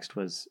on-screen text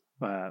was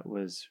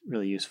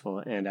really useful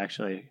and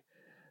actually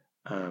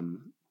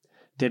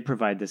did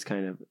provide this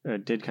kind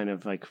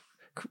of like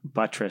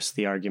buttress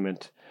the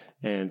argument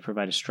and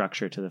provide a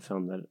structure to the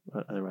film that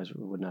otherwise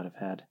we would not have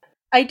had.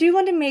 I do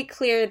want to make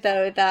clear,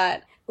 though,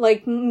 that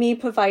like me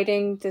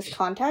providing this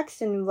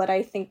context and what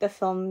I think the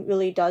film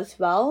really does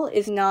well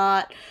is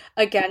not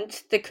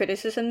against the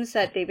criticisms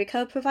that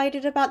Devika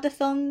provided about the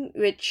film,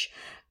 which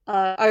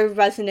are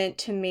resonant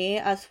to me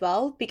as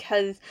well,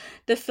 because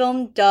the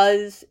film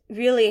does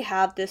really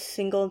have this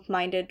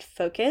single-minded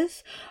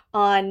focus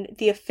on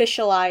the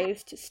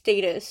officialized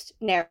statist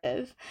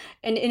narrative.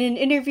 And in an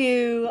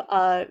interview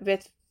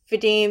with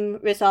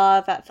Vadim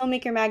Rizov at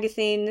Filmmaker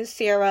Magazine,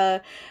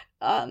 Sierra,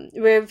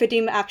 where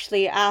Vadim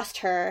actually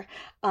asked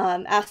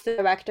the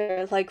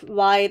director, like,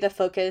 why the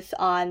focus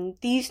on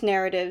these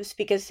narratives,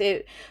 because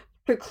it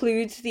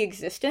precludes the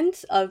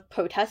existence of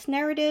protest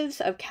narratives,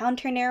 of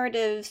counter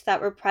narratives that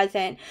were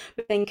present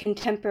within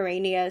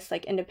contemporaneous,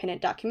 like,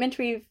 independent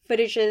documentary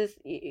footages,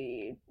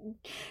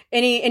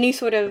 any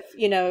sort of,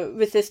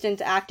 resistance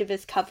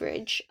activist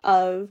coverage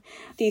of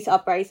these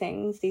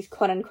uprisings, these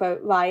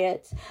quote-unquote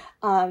riots.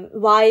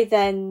 Why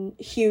then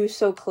hew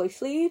so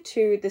closely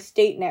to the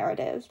state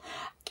narrative?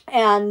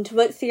 And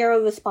what Sierra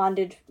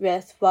responded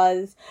with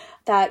was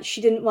that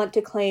she didn't want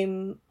to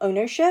claim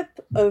ownership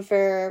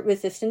over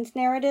resistance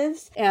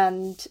narratives.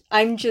 And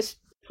I'm just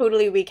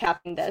totally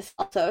recapping this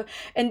also.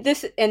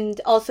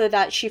 And also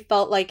that she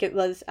felt like it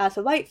was, as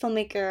a white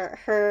filmmaker,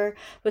 her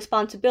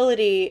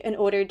responsibility in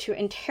order to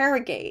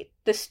interrogate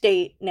the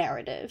state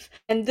narrative.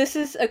 And this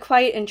is a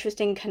quite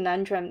interesting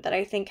conundrum that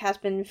I think has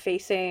been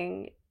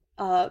facing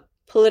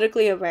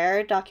politically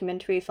aware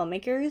documentary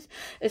filmmakers,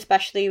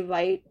 especially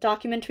white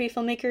documentary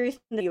filmmakers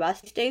in the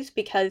US these days,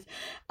 because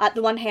at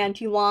the one hand,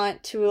 you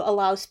want to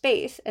allow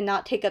space and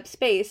not take up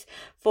space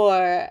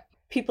for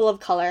people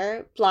of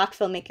color, Black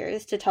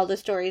filmmakers, to tell the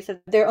stories of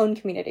their own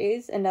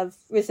communities and of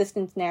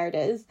resistance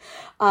narratives.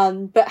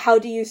 But how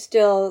do you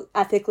still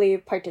ethically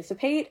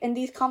participate in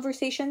these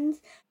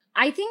conversations?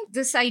 I think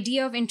this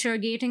idea of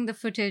interrogating the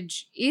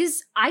footage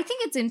I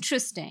think it's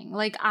interesting.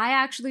 Like, I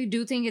actually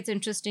do think it's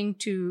interesting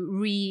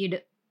to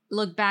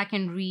look back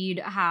and read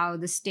how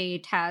the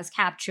state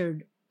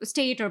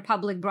or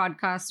public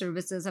broadcast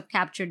services have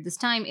captured this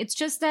time. It's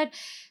just that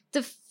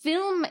the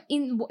film,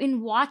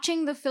 in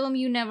watching the film,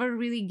 you never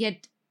really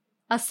get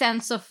a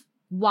sense of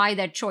why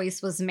that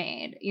choice was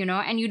made,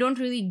 and you don't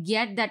really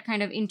get that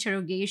kind of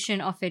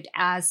interrogation of it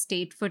as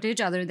state footage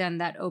other than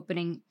that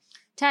opening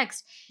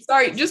text.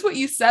 Sorry, just what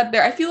you said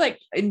there. I feel like,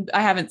 and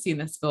I haven't seen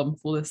this film,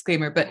 full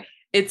disclaimer, but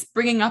it's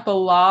bringing up a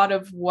lot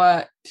of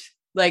what,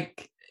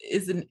 like,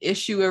 is an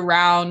issue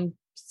around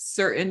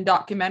certain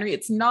documentary.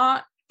 It's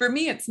not, for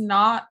me, it's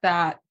not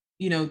that,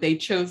 they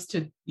chose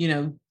to,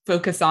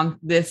 focus on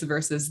this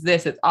versus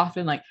this. It's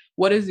often like,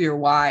 what is your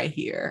why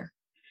here?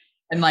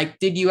 And like,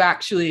 did you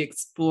actually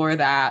explore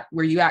that?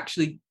 Were you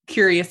actually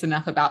curious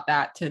enough about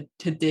that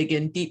to dig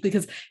in deep?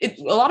 Because a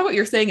lot of what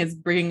you're saying is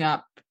bringing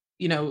up,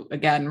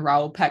 again,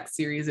 Raoul Peck's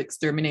series,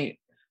 Exterminate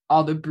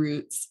All the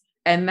Brutes.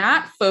 And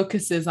that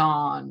focuses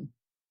on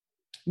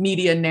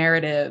media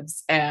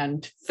narratives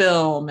and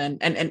film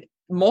and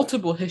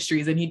multiple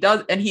histories. And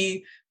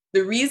the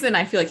reason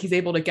I feel like he's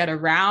able to get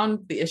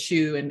around the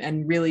issue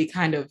and really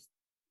kind of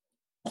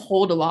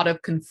hold a lot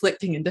of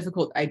conflicting and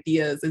difficult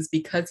ideas is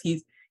because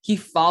he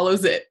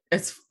follows it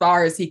as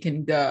far as he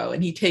can go.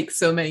 And he takes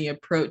so many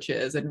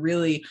approaches and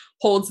really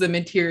holds the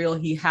material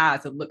he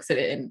has and looks at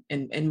it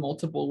in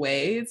multiple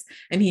ways.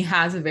 And he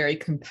has a very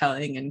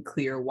compelling and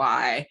clear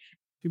why.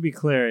 To be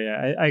clear,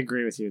 yeah, I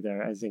agree with you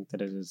there. I think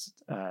that it is,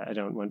 I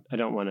don't want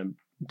to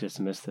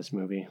dismiss this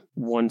movie.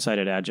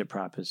 One-sided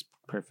agitprop is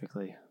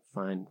perfectly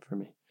fine for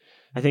me.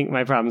 I think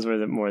my problems were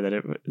that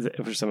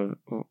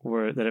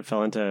it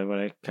fell into what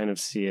I kind of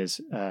see as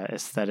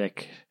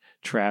aesthetic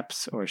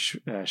traps or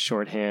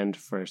shorthand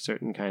for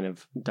certain kind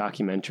of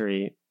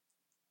documentary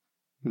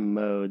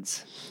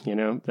modes,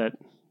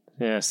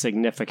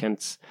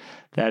 significance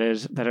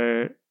that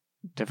are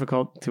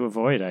difficult to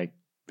avoid.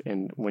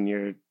 And when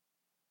you're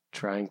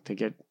trying to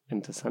get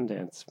into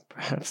Sundance,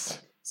 perhaps.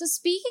 So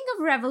speaking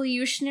of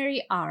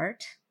revolutionary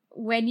art,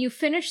 when you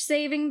finish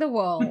Saving the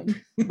World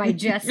by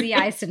Jesse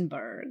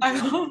Eisenberg. I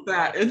love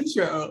that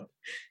intro.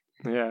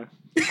 Yeah.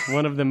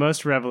 One of the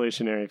most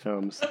revolutionary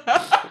films.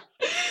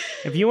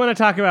 If you want to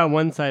talk about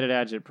one-sided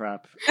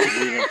agitprop,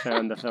 we have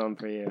found the film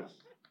for you.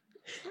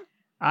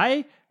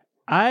 I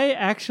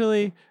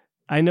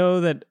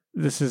know that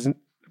this is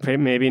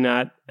maybe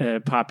not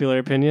a popular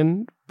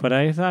opinion, but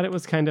I thought it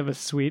was kind of a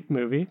sweet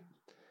movie.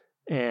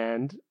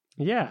 And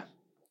yeah,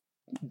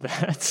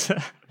 that's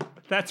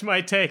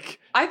my take.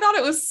 I thought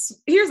it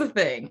was, here's the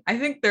thing. I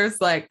think there's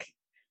like,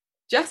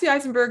 Jesse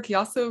Eisenberg, he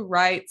also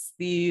writes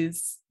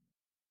these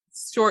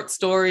short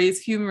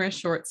stories, humorous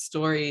short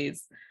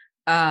stories,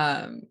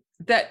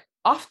 that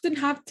often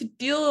have to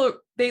deal,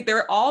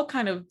 they're all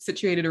kind of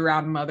situated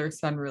around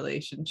mother-son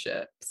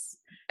relationships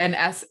and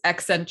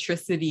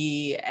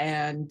eccentricity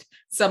and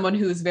someone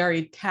who's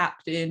very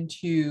tapped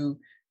into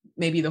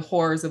maybe the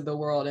horrors of the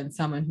world and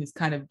someone who's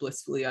kind of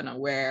blissfully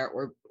unaware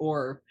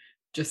or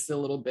just a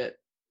little bit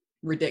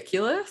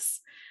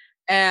ridiculous.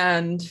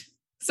 And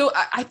so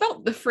I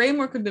felt the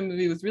framework of the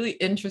movie was really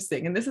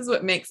interesting. And this is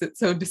what makes it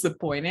so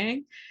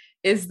disappointing,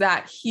 is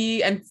that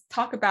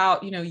talk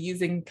about,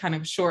 using kind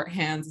of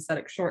shorthands,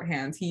 aesthetic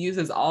shorthands. He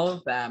uses all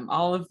of them,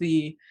 all of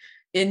the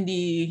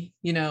indie,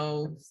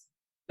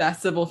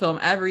 festival film,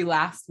 every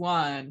last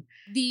one.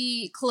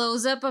 The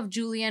close-up of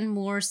Julianne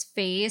Moore's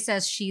face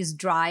as she's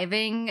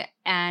driving,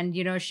 and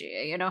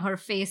her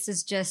face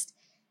is just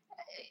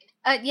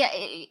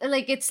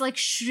it's like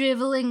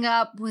shriveling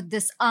up with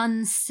this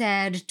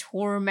unsaid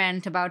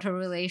torment about her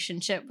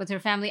relationship with her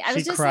family.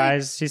 She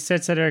cries. She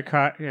sits in her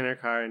car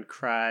and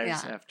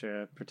cries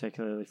after a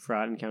particularly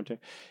fraught encounter.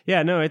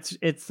 Yeah, no,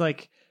 it's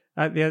like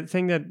the other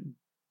thing that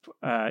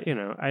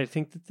I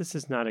think that this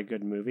is not a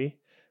good movie,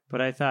 but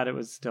I thought it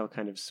was still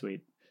kind of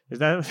sweet. Is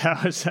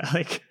that was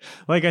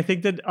like I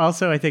think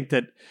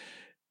that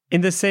in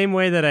the same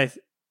way that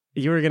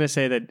you were going to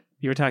say that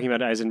you were talking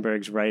about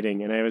Eisenberg's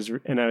writing, and I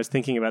was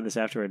thinking about this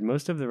afterward.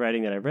 Most of the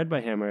writing that I've read by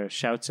him are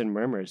shouts and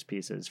murmurs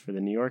pieces for the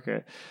New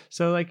Yorker.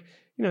 So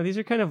these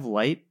are kind of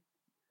light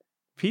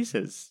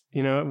pieces.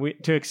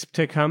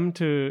 To come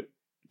to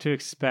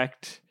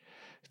expect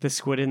the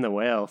Squid and the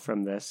Whale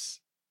from this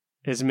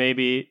is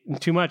maybe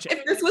too much.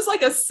 If this was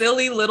like a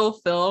silly little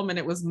film and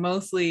it was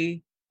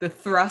mostly, the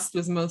thrust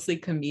was mostly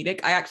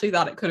comedic, I actually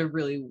thought it could have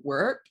really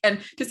worked. And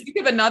to think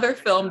of another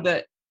film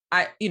that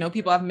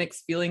people have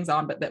mixed feelings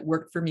on, but that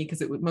worked for me because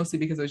it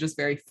was just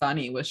very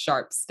funny, was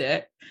Sharp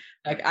Stick.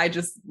 Like, I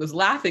just was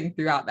laughing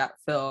throughout that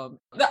film.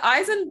 The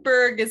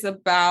Eisenberg is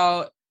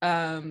about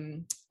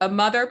a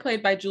mother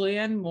played by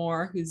Julianne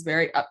Moore, who's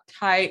very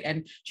uptight,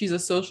 and she's a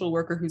social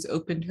worker who's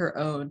opened her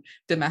own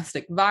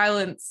domestic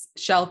violence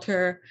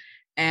shelter.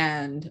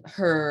 And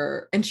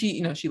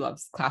she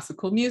loves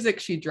classical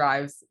music. She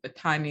drives a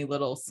tiny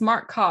little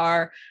smart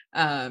car.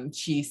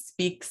 She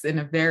speaks in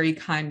a very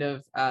kind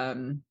of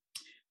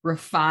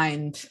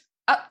refined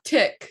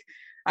uptick,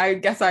 I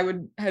guess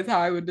is how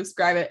I would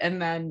describe it.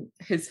 And then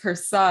her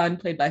son,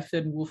 played by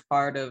Finn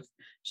Wolfhard of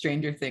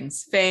Stranger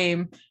Things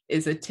fame,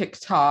 is a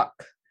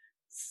TikTok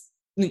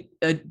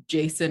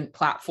adjacent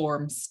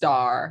platform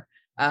star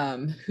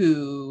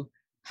who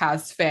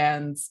has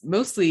fans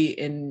mostly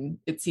in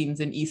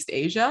East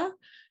Asia,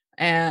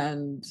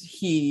 and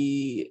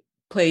he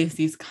plays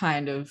these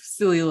kind of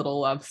silly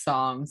little love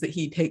songs that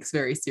he takes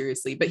very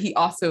seriously. But he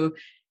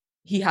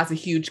has a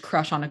huge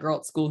crush on a girl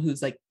at school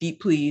who's like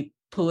deeply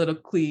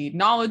politically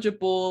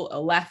knowledgeable, a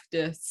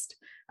leftist,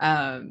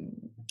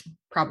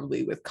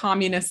 probably with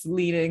communist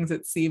leanings,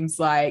 it seems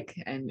like,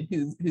 and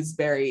who's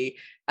very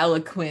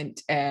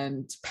eloquent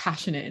and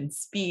passionate in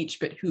speech,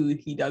 but who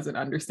he doesn't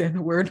understand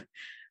the word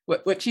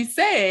what she's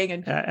saying.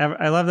 And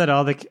I love that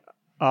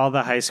all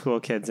the high school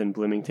kids in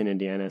Bloomington,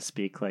 Indiana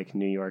speak like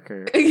New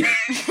Yorker. And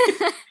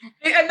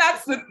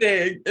that's the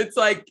thing. It's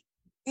like,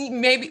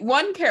 maybe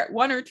one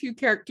or two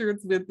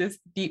characters with this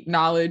deep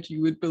knowledge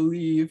you would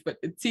believe, but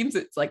it seems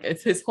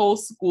it's his whole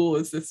school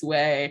is this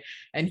way,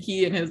 and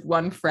he and his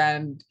one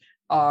friend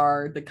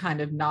are the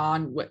kind of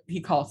what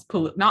he calls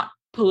not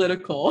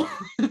political.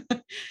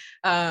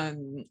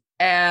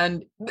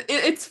 And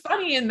it's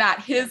funny in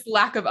that his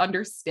lack of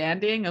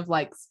understanding of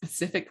like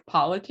specific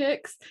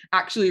politics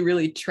actually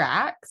really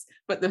tracks,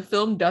 but the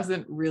film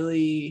doesn't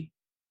really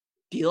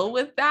deal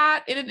with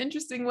that in an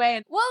interesting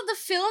way. Well, the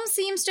film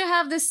seems to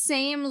have the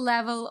same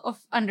level of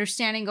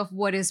understanding of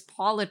what is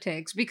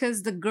politics,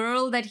 because the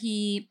girl that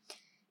he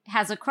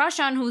has a crush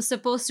on, who's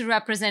supposed to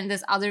represent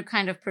this other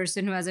kind of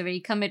person who has a very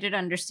committed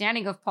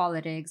understanding of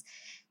politics,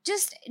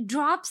 just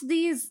drops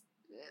these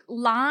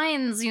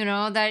lines,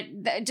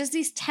 that just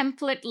these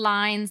template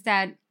lines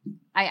that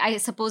I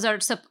suppose are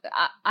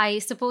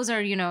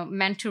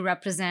meant to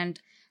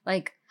represent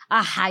like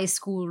a high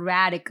school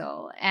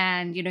radical.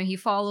 And he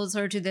follows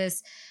her to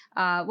this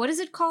what is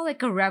it called,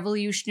 like a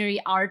revolutionary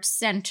arts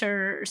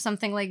center or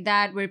something like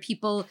that, where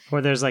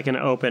there's like an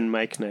open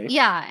mic night.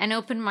 Yeah, an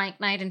open mic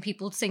night, and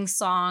people sing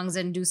songs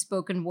and do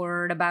spoken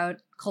word about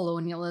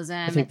colonialism.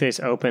 I think they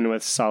open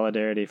with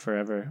Solidarity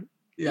Forever.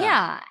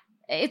 Yeah.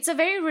 It's a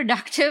very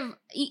reductive,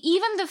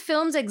 even the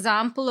film's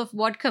example of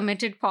what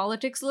committed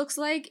politics looks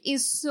like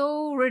is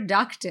so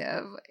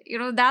reductive.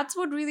 That's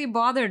what really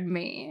bothered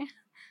me.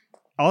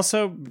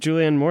 Also,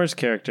 Julianne Moore's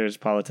character's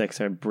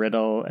politics are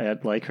brittle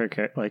and like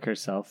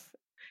herself.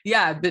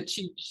 Yeah, but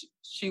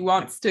she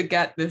wants to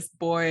get this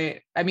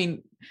boy. I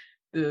mean,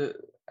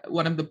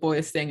 one of the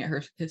boys staying at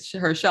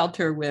her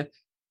shelter with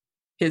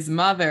his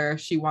mother.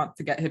 She wants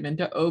to get him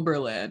into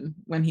Oberlin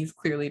when he's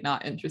clearly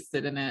not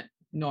interested in it,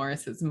 nor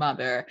is his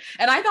mother.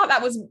 And I thought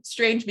that was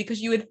strange,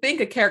 because you would think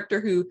a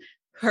character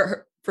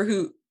for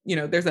who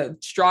there's a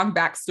strong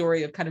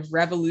backstory of kind of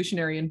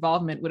revolutionary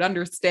involvement would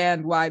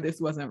understand why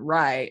this wasn't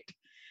right.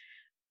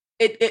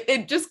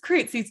 It just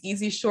creates these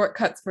easy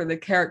shortcuts for the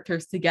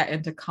characters to get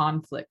into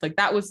conflict. Like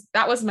that was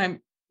my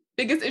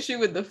biggest issue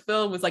with the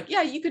film, was like,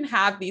 yeah, you can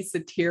have these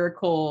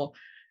satirical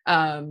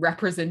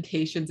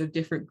representations of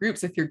different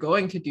groups if you're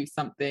going to do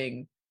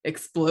something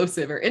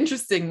explosive or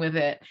interesting with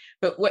it,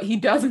 but what he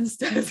does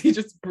instead is he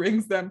just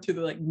brings them to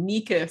the like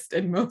meekest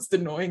and most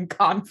annoying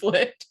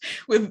conflict,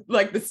 with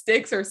like the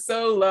stakes are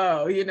so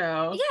low.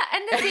 Yeah,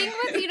 and the thing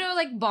with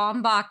like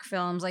Baumbach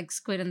films like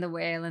Squid and the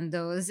Whale and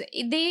those,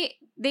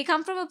 they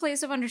come from a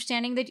place of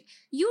understanding that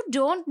you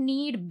don't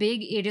need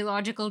big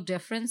ideological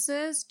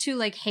differences to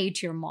like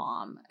hate your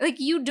mom. Like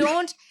you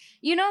don't,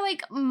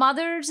 like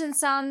mothers and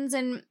sons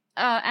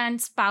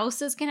and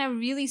spouses can have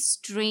really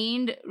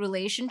strained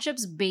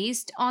relationships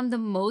based on the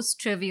most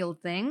trivial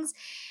things.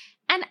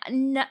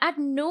 And at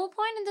no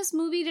point in this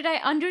movie did I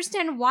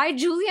understand why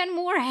Julianne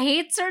Moore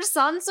hates her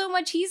son so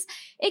much. He's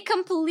a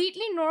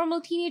completely normal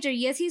teenager.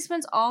 Yes, he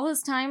spends all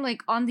his time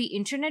like on the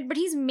internet, but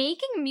he's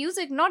making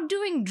music, not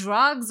doing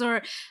drugs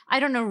or, I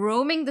don't know,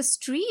 roaming the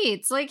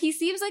streets. Like he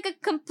seems like a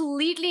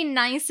completely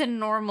nice and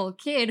normal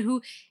kid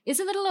who is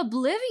a little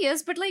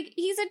oblivious, but like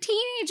he's a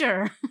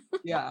teenager.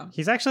 Yeah.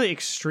 He's actually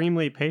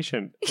extremely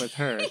patient with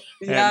her.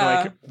 Yeah.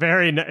 And like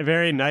very,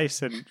 very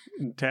nice and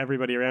to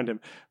everybody around him.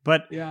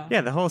 But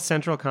yeah, the whole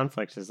central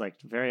conflict is like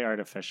very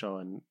artificial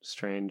and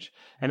strange.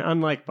 And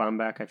unlike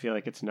Baumbach, I feel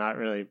like it's not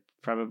really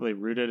probably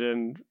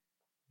rooted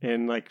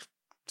in like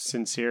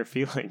sincere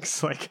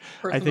feelings. Like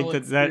Personal I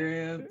think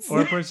that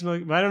or personal.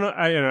 I don't know.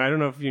 I don't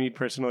know if you need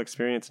personal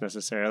experience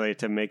necessarily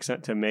to make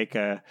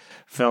a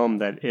film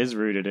that is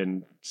rooted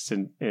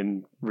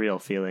in real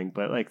feeling.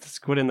 But like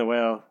Squid and the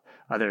Whale,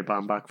 other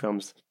Baumbach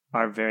films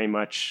are very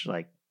much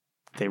like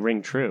they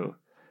ring true.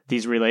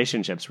 These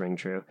relationships ring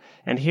true,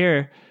 and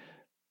here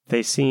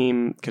they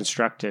seem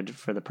constructed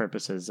for the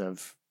purposes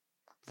of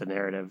the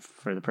narrative,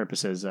 for the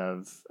purposes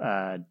of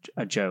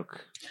a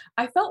joke.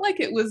 I felt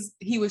like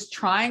he was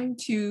trying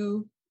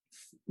to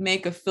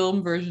make a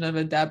film version of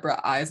a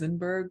Deborah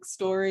Eisenberg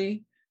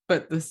story,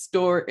 but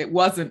it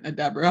wasn't a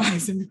Deborah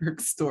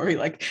Eisenberg story.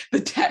 Like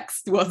the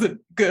text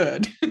wasn't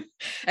good.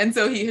 And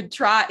so he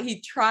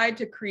tried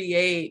to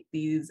create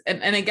these,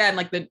 and again,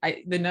 like the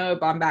Noah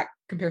Baumbach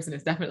comparison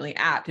is definitely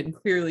apt, and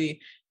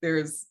clearly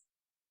there's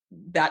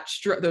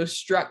those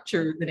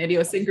structures and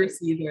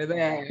idiosyncrasies are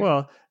there.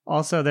 Well,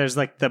 also there's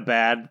like the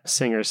bad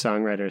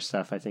singer-songwriter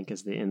stuff, I think,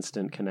 is the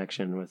instant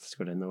connection with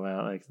Squid and the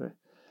Whale,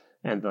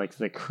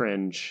 the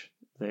cringe,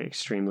 the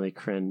extremely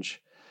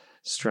cringe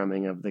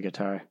strumming of the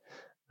guitar.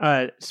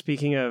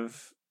 Speaking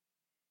of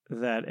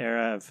that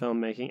era of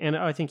filmmaking, and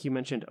I think you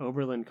mentioned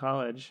Oberlin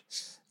College,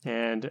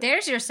 and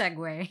there's your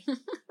segue.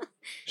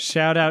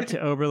 Shout out to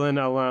Oberlin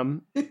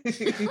alum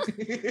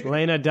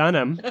Lena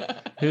Dunham,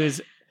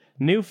 whose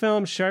new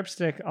film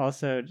Sharpstick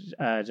also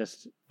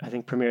just I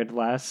think premiered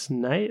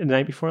the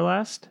night before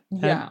last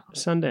at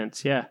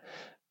Sundance. Yeah,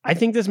 I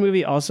think this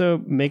movie also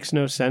makes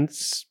no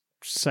sense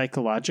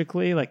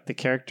psychologically. Like the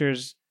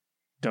characters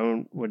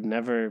would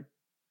never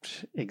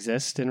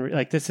exist, and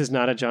like this is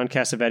not a John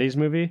Cassavetes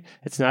movie.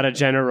 It's not a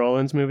Jenna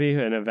Rollins movie.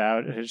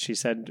 And she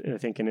said, I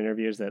think in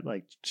interviews, that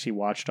like she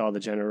watched all the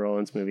Jenna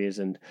Rollins movies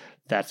and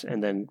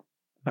then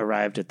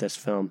arrived at this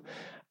film.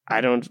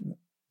 That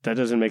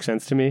doesn't make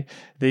sense to me.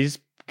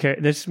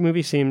 This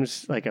movie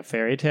seems like a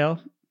fairy tale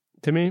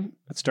to me.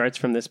 It starts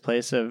from this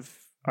place of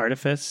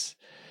artifice,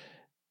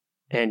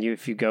 and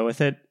if you go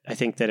with it, I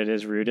think that it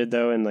is rooted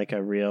though in like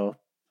a real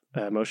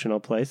emotional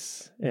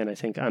place. And I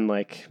think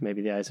unlike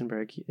maybe the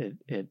Eisenberg,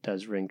 it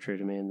does ring true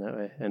to me in that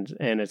way.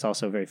 And it's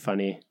also very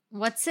funny.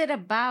 What's it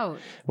about?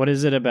 What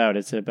is it about?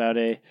 It's about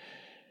a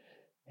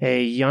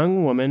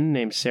young woman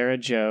named Sarah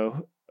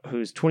Jo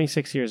who's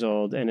 26 years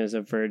old and is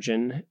a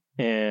virgin,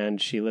 and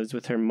she lives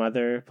with her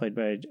mother, played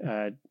by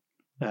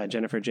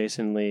Jennifer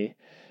Jason Leigh,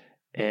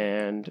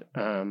 and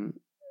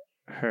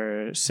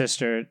her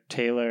sister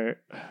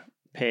Taylor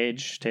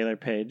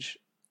Page.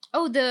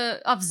 Oh,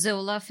 of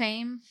Zola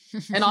fame.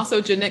 And also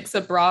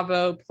Janixa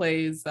Bravo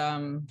plays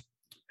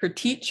her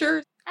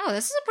teacher. Oh,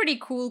 this is a pretty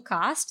cool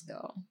cast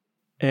though.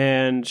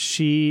 And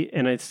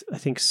I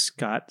think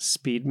Scott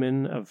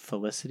Speedman of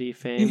Felicity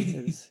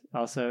fame is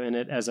also in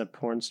it as a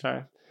porn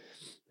star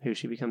who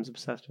she becomes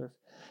obsessed with.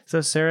 So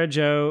Sarah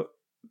Jo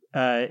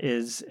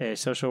is a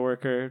social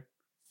worker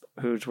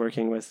who's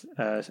working with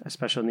a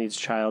special needs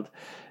child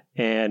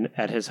and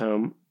at his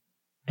home,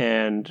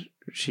 and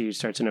she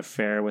starts an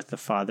affair with the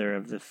father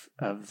of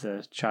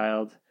the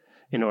child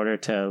in order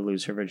to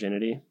lose her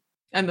virginity.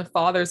 And the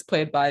father's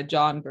played by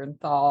John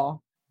Bernthal.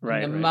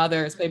 Right. And the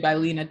mother is played by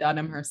Lena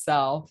Dunham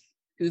herself,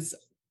 who's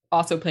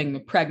also playing the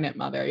pregnant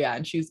mother. Yeah,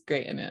 and she's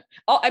great in it.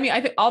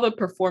 I think all the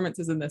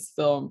performances in this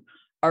film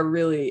are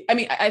really,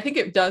 I think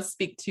it does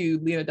speak to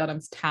Lena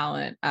Dunham's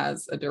talent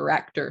as a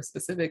director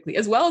specifically,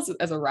 as well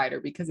as a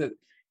writer, because it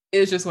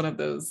is just one of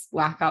those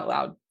laugh out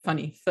loud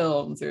funny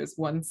films. There's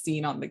one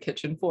scene on the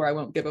kitchen floor I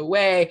won't give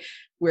away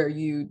where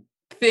you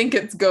think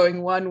it's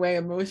going one way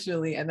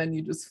emotionally and then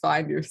you just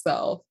find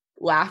yourself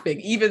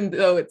laughing, even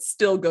though it's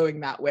still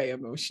going that way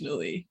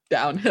emotionally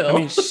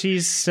downhill.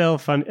 She's still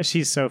fun.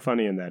 She's so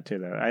funny in that too,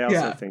 though. I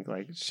also think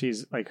like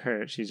she's like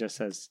her. She just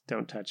says,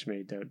 "Don't touch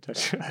me, don't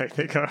touch me." I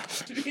think,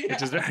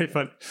 which is very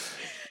fun.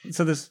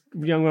 So this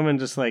young woman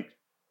just like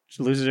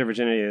loses her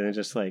virginity and then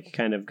just like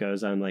kind of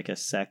goes on like a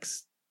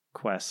sex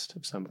quest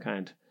of some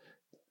kind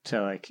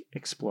to like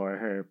explore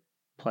her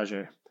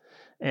pleasure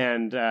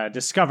and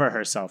discover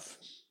herself.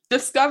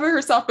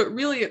 But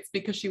really it's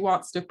because she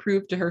wants to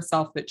prove to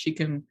herself that she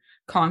can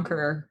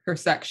conquer her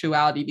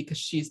sexuality because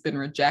she's been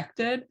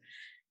rejected.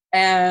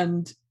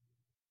 And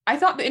I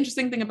thought the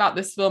interesting thing about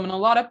this film, and a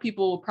lot of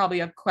people will probably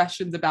have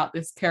questions about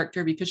this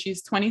character because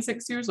she's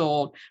 26 years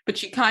old, but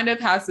she kind of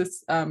has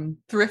this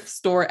thrift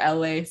store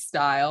LA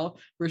style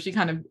where she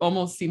kind of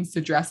almost seems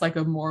to dress like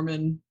a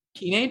Mormon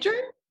teenager.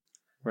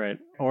 Right.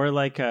 Or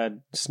like a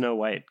Snow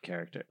White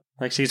character.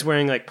 Like she's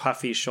wearing like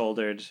puffy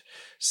shouldered,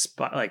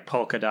 like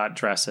polka dot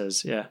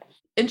dresses. Yeah.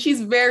 And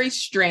she's very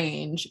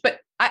strange. But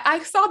I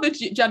saw the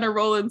Jenna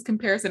Rollins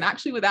comparison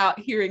actually without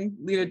hearing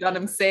Lena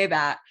Dunham say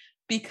that,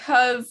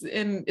 because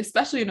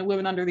especially in A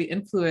Woman Under the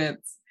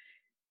Influence,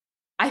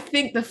 I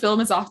think the film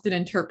is often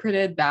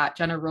interpreted that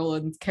Jenna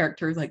Rollins'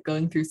 character is like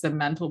going through some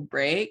mental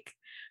break,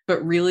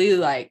 but really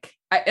like,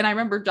 I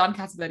remember John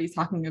Cassavetes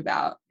talking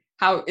about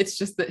how it's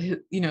just that,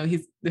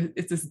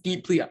 it's this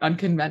deeply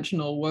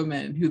unconventional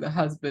woman who the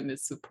husband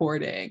is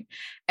supporting.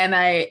 And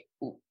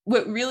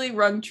what really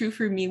rung true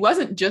for me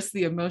wasn't just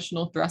the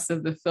emotional thrust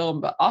of the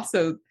film, but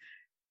also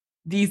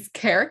these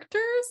characters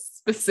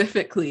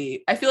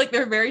specifically. I feel like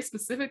they're very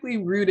specifically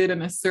rooted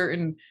in a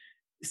certain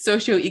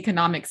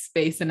socioeconomic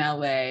space in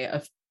LA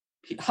of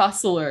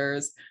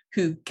hustlers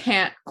who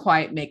can't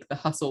quite make the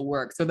hustle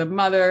work. So the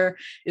mother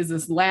is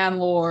this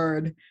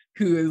landlord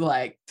who is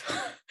like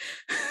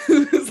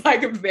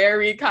a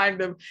very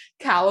kind of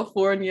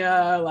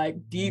California, like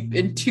deep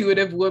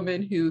intuitive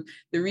woman who,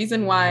 the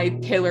reason why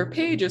Taylor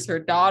Page is her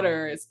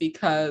daughter is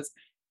because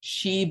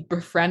she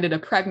befriended a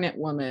pregnant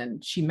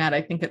woman she met,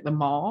 I think, at the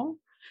mall,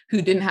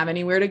 who didn't have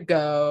anywhere to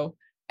go,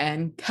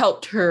 and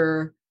helped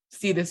her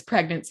see this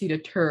pregnancy to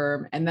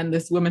term. And then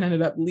this woman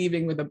ended up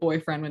leaving with a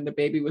boyfriend when the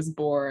baby was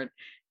born.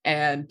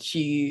 And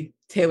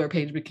Taylor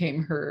Page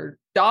became her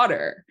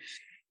daughter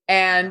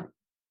and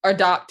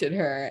adopted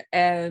her.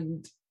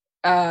 And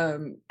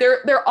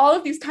there are all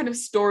of these kind of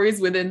stories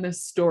within the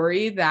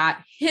story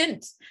that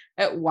hint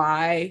at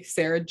why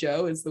Sarah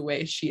Jo is the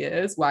way she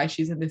is, why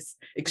she's in this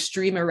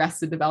extreme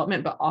arrested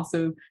development, but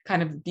also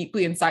kind of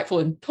deeply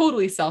insightful and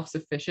totally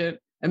self-sufficient,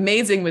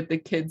 amazing with the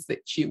kids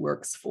that she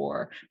works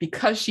for,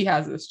 because she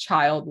has this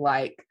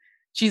childlike,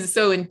 she's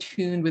so in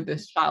tune with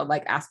this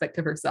childlike aspect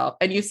of herself.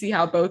 And you see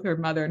how both her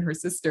mother and her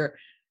sister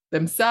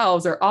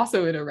themselves are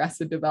also in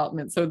arrested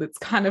development. So that's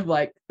kind of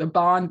like the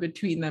bond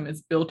between them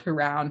is built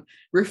around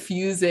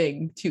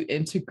refusing to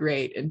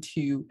integrate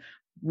into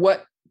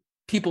what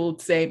people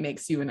say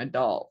makes you an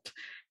adult.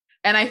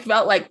 And I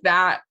felt like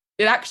that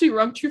it actually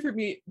rung true for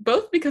me,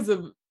 both because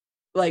of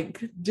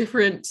like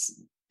different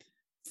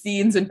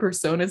scenes and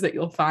personas that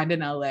you'll find in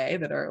LA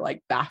that are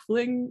like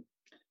baffling,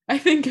 I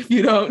think, if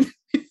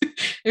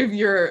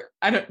you're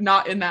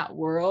not in that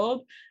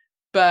world,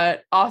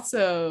 but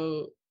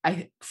also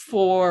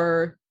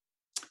for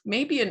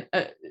maybe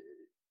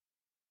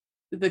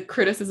the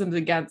criticisms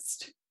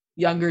against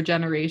younger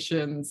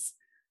generations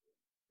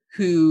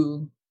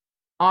who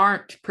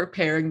aren't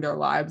preparing their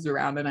lives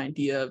around an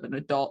idea of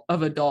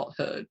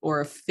adulthood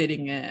or of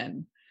fitting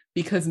in,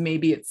 because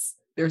maybe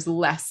there's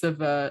less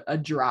of a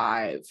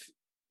drive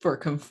for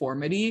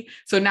conformity.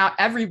 So now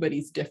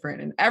everybody's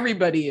different, and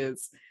everybody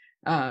is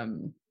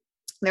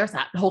there's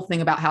that whole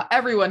thing about how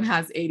everyone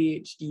has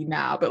ADHD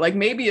now, but like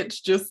maybe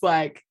it's just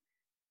like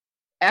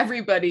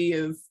everybody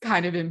is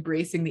kind of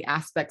embracing the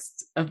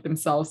aspects of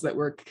themselves that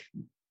were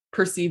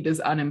perceived as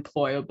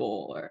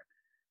unemployable or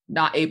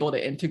not able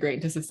to integrate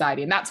into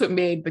society. And that's what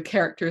made the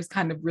characters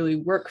kind of really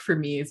work for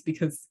me, is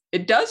because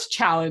it does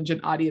challenge an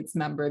audience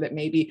member that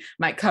maybe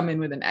might come in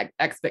with an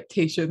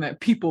expectation that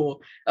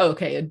people,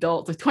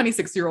 adults, a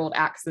 26-year-old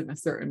acts in a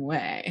certain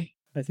way.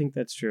 I think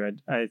that's true.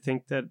 I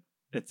think that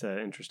it's an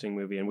interesting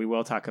movie, and we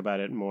will talk about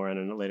it more on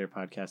a later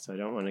podcast, so I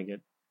don't want to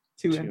get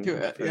too into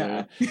it.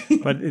 Yeah.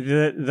 But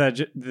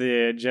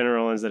the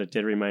general ones that it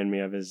did remind me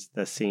of is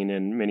the scene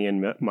in Minnie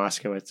and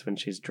Moskowitz when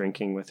she's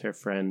drinking with her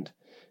friend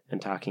and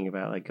talking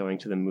about like going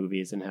to the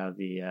movies and how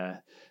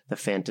the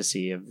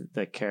fantasy of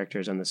the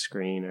characters on the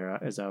screen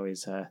is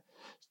always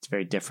it's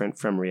very different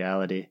from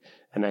reality.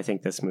 And I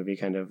think this movie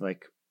kind of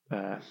like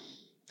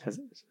has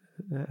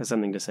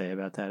something to say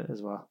about that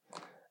as well.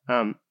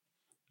 All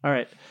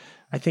right.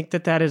 I think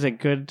that is a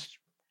good.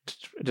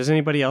 Does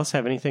anybody else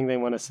have anything they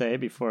want to say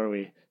before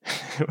we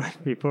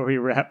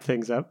wrap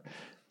things up?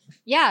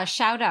 Yeah,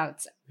 shout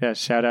outs. Yeah,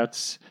 shout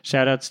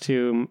outs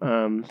to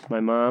my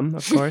mom,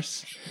 of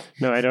course.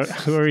 No, I don't.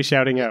 Who are we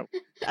shouting out?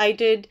 I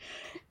did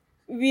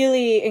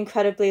really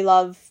incredibly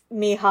love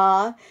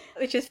Mija,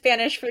 which is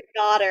Spanish for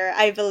daughter,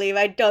 I believe.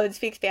 I don't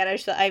speak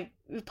Spanish, so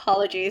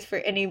apologies for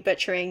any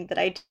butchering that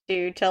I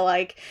do to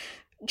like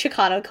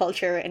Chicano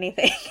culture or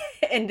anything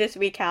in this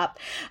recap.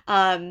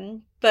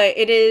 But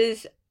it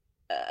is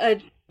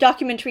a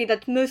documentary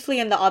that's mostly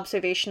in the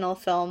observational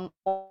film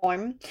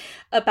form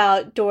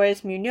about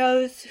Doris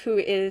Munoz, who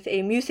is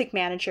a music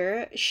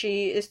manager.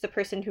 She is the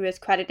person who is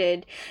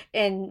credited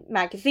in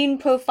magazine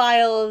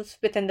profiles,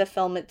 within the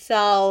film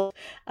itself,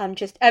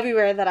 just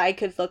everywhere that I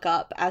could look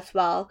up, as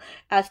well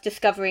as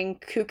discovering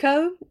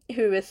Kuko,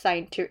 who was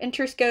signed to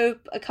Interscope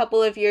a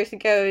couple of years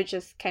ago,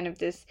 just kind of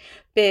this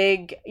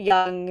big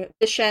young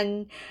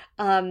musician.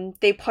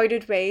 They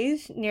parted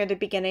ways near the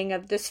beginning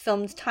of this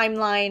film's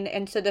timeline,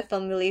 and so the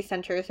film really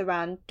centers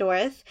around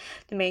Doris,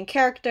 the main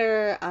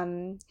character,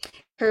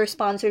 her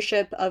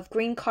sponsorship of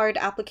green card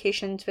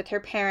applications with her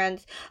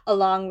parents,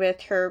 along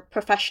with her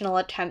professional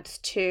attempts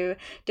to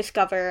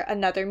discover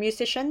another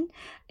musician.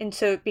 And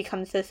so it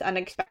becomes this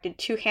unexpected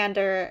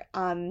two-hander.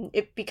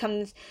 It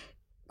becomes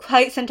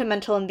quite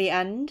sentimental in the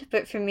end,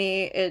 but for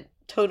me, it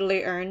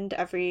totally earned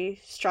every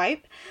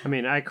stripe. I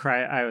mean,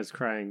 I was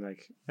crying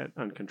like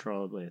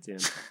uncontrollably at the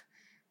end.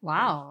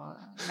 Wow,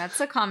 that's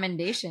a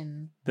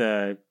commendation.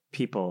 The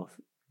people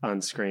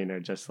on screen are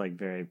just like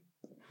very,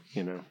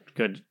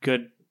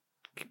 good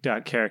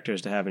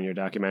characters to have in your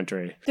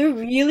documentary. They're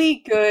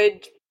really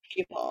good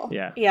people.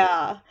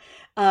 Yeah.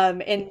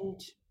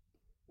 And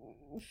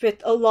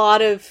with a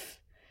lot of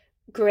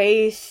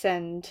grace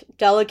and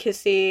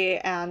delicacy,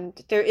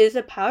 and there is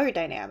a power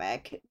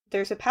dynamic.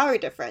 There's a power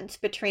difference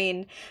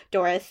between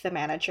Doris, the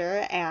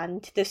manager,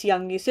 and this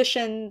young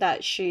musician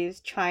that she's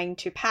trying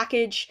to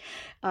package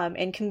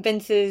and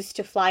convinces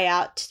to fly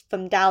out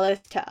from Dallas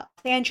to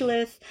Los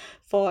Angeles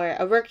for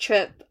a work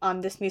trip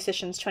on this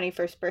musician's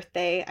 21st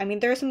birthday. I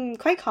mean, there are some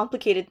quite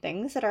complicated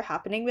things that are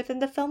happening within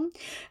the film,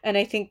 and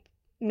I think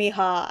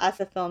Miha as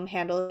a film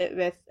handled it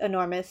with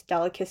enormous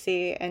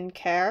delicacy and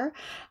care.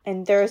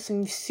 And there are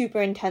some super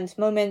intense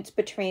moments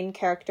between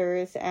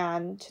characters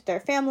and their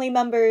family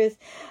members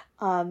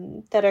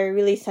that are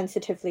really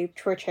sensitively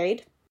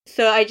portrayed.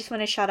 So I just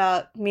want to shout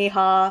out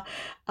Miha.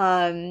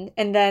 And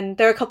then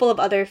there are a couple of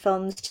other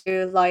films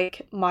too,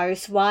 like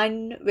Mars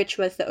One, which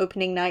was the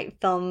opening night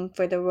film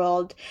for the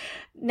World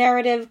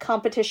Narrative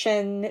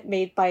Competition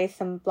made by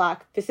some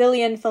Black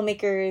Brazilian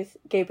filmmakers,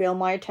 Gabriel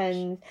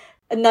Martins.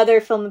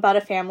 Another film about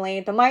a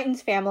family, the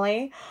Martins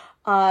family.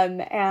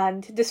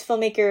 And this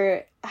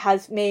filmmaker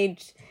has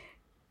made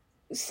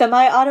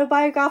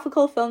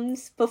semi-autobiographical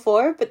films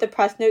before, but the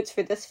press notes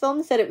for this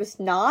film said it was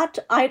not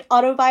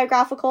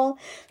autobiographical,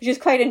 which is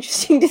quite an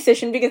interesting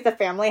decision because the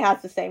family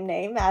has the same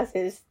name as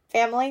his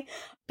family.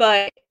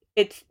 But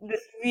it's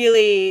this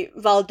really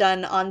well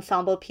done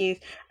ensemble piece.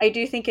 I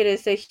do think it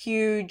is a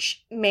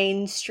huge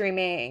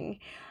mainstreaming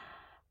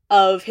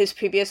of his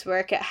previous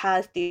work. It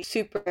has the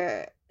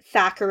super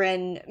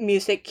saccharine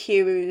music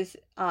cues.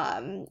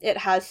 It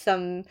has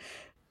some,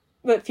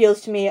 what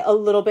feels to me, a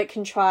little bit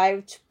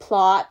contrived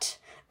plot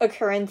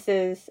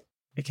occurrences.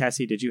 Hey,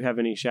 Cassie, did you have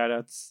any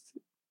shout-outs?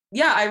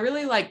 Yeah, I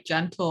really like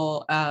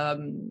Gentle, a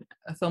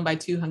film by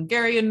two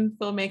Hungarian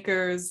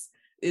filmmakers.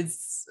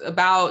 It's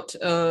about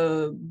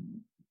a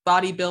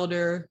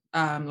bodybuilder,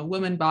 a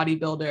woman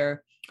bodybuilder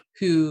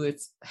who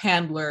its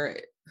handler,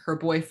 her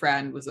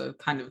boyfriend was a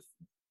kind of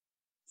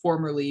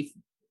formerly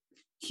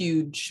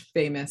huge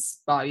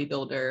famous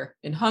bodybuilder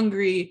in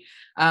Hungary.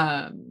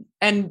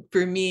 And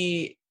for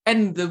me,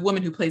 and the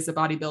woman who plays the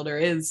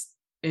bodybuilder is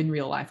in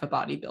real life a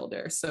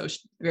bodybuilder. So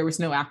there was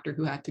no actor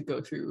who had to go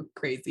through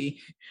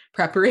crazy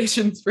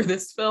preparations for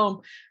this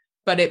film,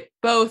 but it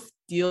both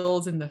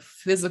deals in the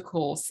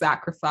physical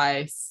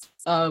sacrifice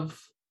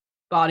of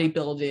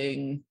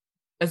bodybuilding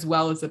as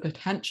well as the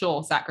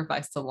potential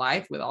sacrifice to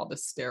life with all the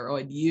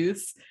steroid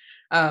use,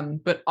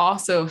 but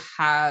also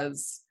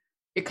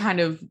it kind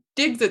of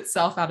digs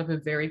itself out of a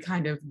very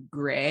kind of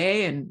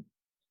gray and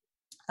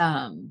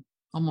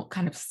almost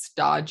kind of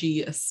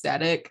stodgy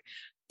aesthetic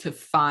to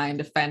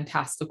find a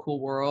fantastical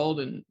world,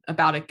 and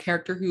about a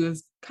character who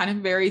is kind of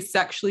very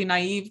sexually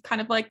naive, kind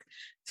of like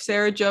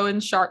Sarah Jo in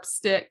Sharp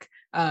Stick.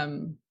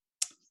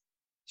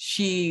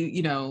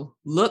 She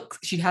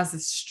has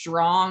this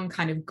strong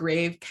kind of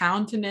grave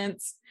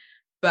countenance,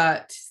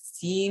 but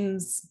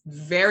seems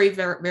very,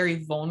 very, very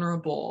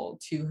vulnerable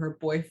to her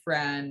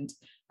boyfriend,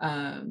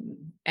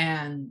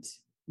 and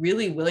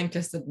really willing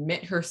to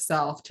submit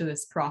herself to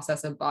this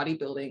process of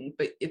bodybuilding,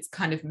 but it's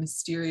kind of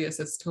mysterious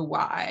as to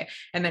why.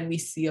 And then we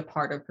see a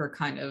part of her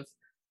kind of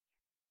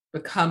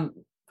come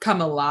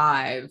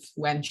alive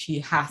when she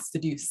has to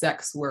do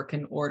sex work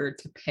in order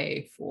to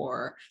pay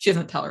for, she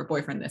doesn't tell her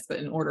boyfriend this, but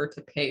in order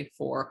to pay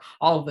for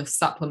all of the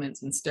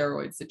supplements and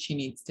steroids that she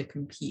needs to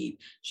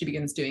compete, she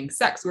begins doing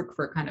sex work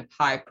for a kind of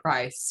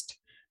high-priced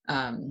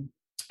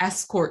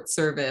escort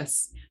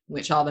service,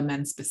 which all the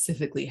men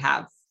specifically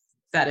have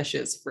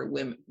fetishes for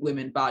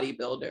women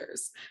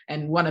bodybuilders.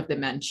 And one of the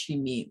men she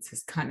meets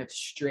is kind of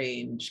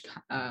strange,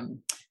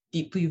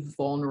 deeply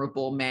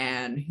vulnerable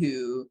man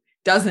who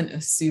doesn't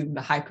assume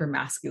the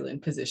hypermasculine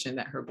position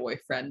that her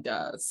boyfriend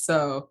does.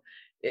 So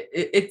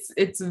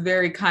it's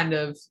very kind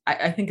of,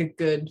 I think, a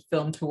good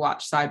film to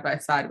watch side by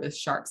side with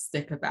Sharp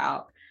Stick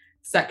about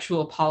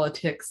sexual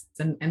politics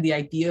and the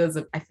ideas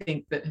of, I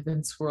think, that have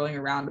been swirling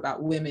around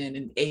about women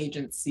and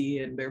agency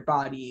and their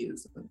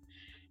bodies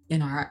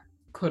in our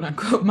quote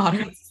unquote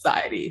modern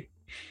society.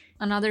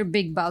 Another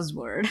big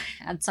buzzword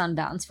at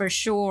Sundance for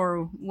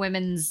sure,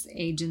 women's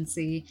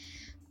agency.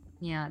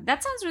 Yeah,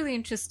 that sounds really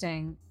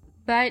interesting.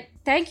 But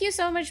thank you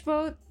so much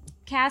both,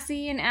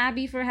 Cassie and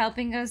Abby for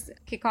helping us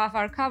kick off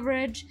our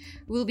coverage.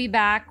 We'll be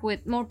back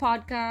with more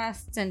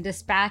podcasts and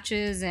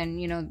dispatches, and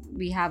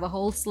we have a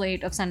whole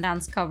slate of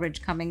Sundance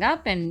coverage coming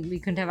up, and we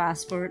couldn't have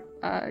asked for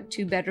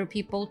two better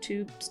people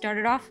to start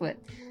it off with.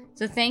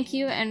 So thank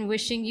you, and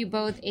wishing you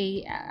both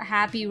a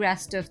happy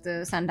rest of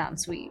the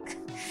Sundance week.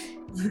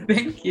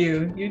 Thank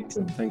you. You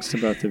too. Thanks to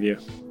both of you.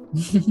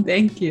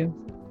 Thank you.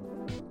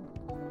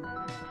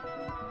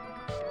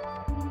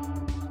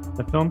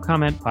 The Film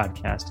Comment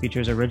podcast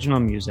features original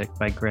music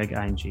by Greg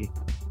Einge.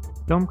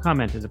 Film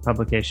Comment is a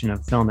publication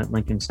of Film at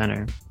Lincoln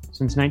Center.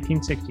 Since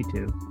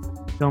 1962,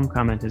 Film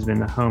Comment has been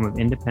the home of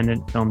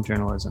independent film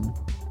journalism,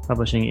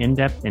 publishing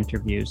in-depth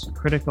interviews,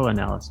 critical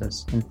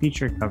analysis, and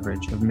feature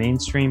coverage of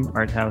mainstream,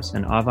 art house,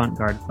 and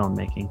avant-garde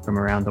filmmaking from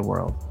around the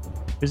world.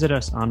 Visit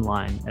us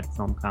online at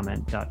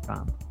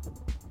filmcomment.com.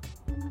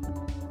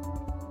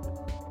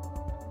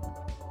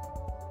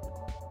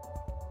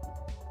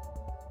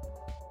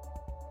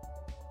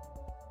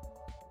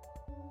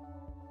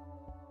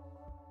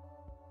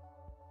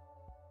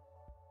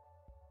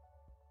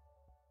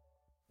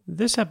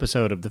 This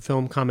episode of the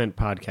Film Comment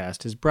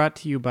Podcast is brought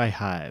to you by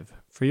Hive.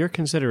 For your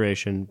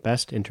consideration,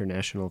 Best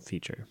International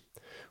Feature.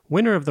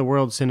 Winner of the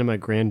World Cinema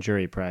Grand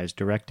Jury Prize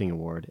Directing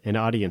Award and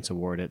Audience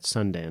Award at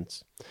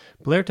Sundance,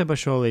 Blerta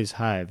Basholi's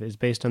Hive is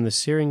based on the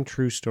searing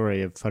true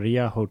story of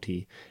Faria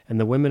Hoti and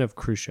the women of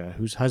Krusha,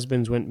 whose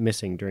husbands went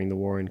missing during the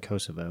war in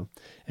Kosovo,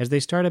 as they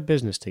start a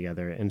business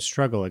together and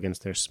struggle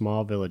against their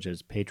small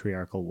village's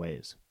patriarchal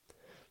ways.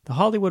 The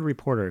Hollywood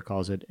Reporter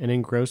calls it an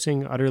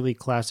engrossing, utterly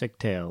classic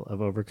tale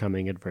of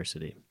overcoming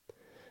adversity.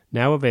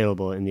 Now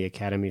available in the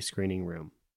Academy Screening Room.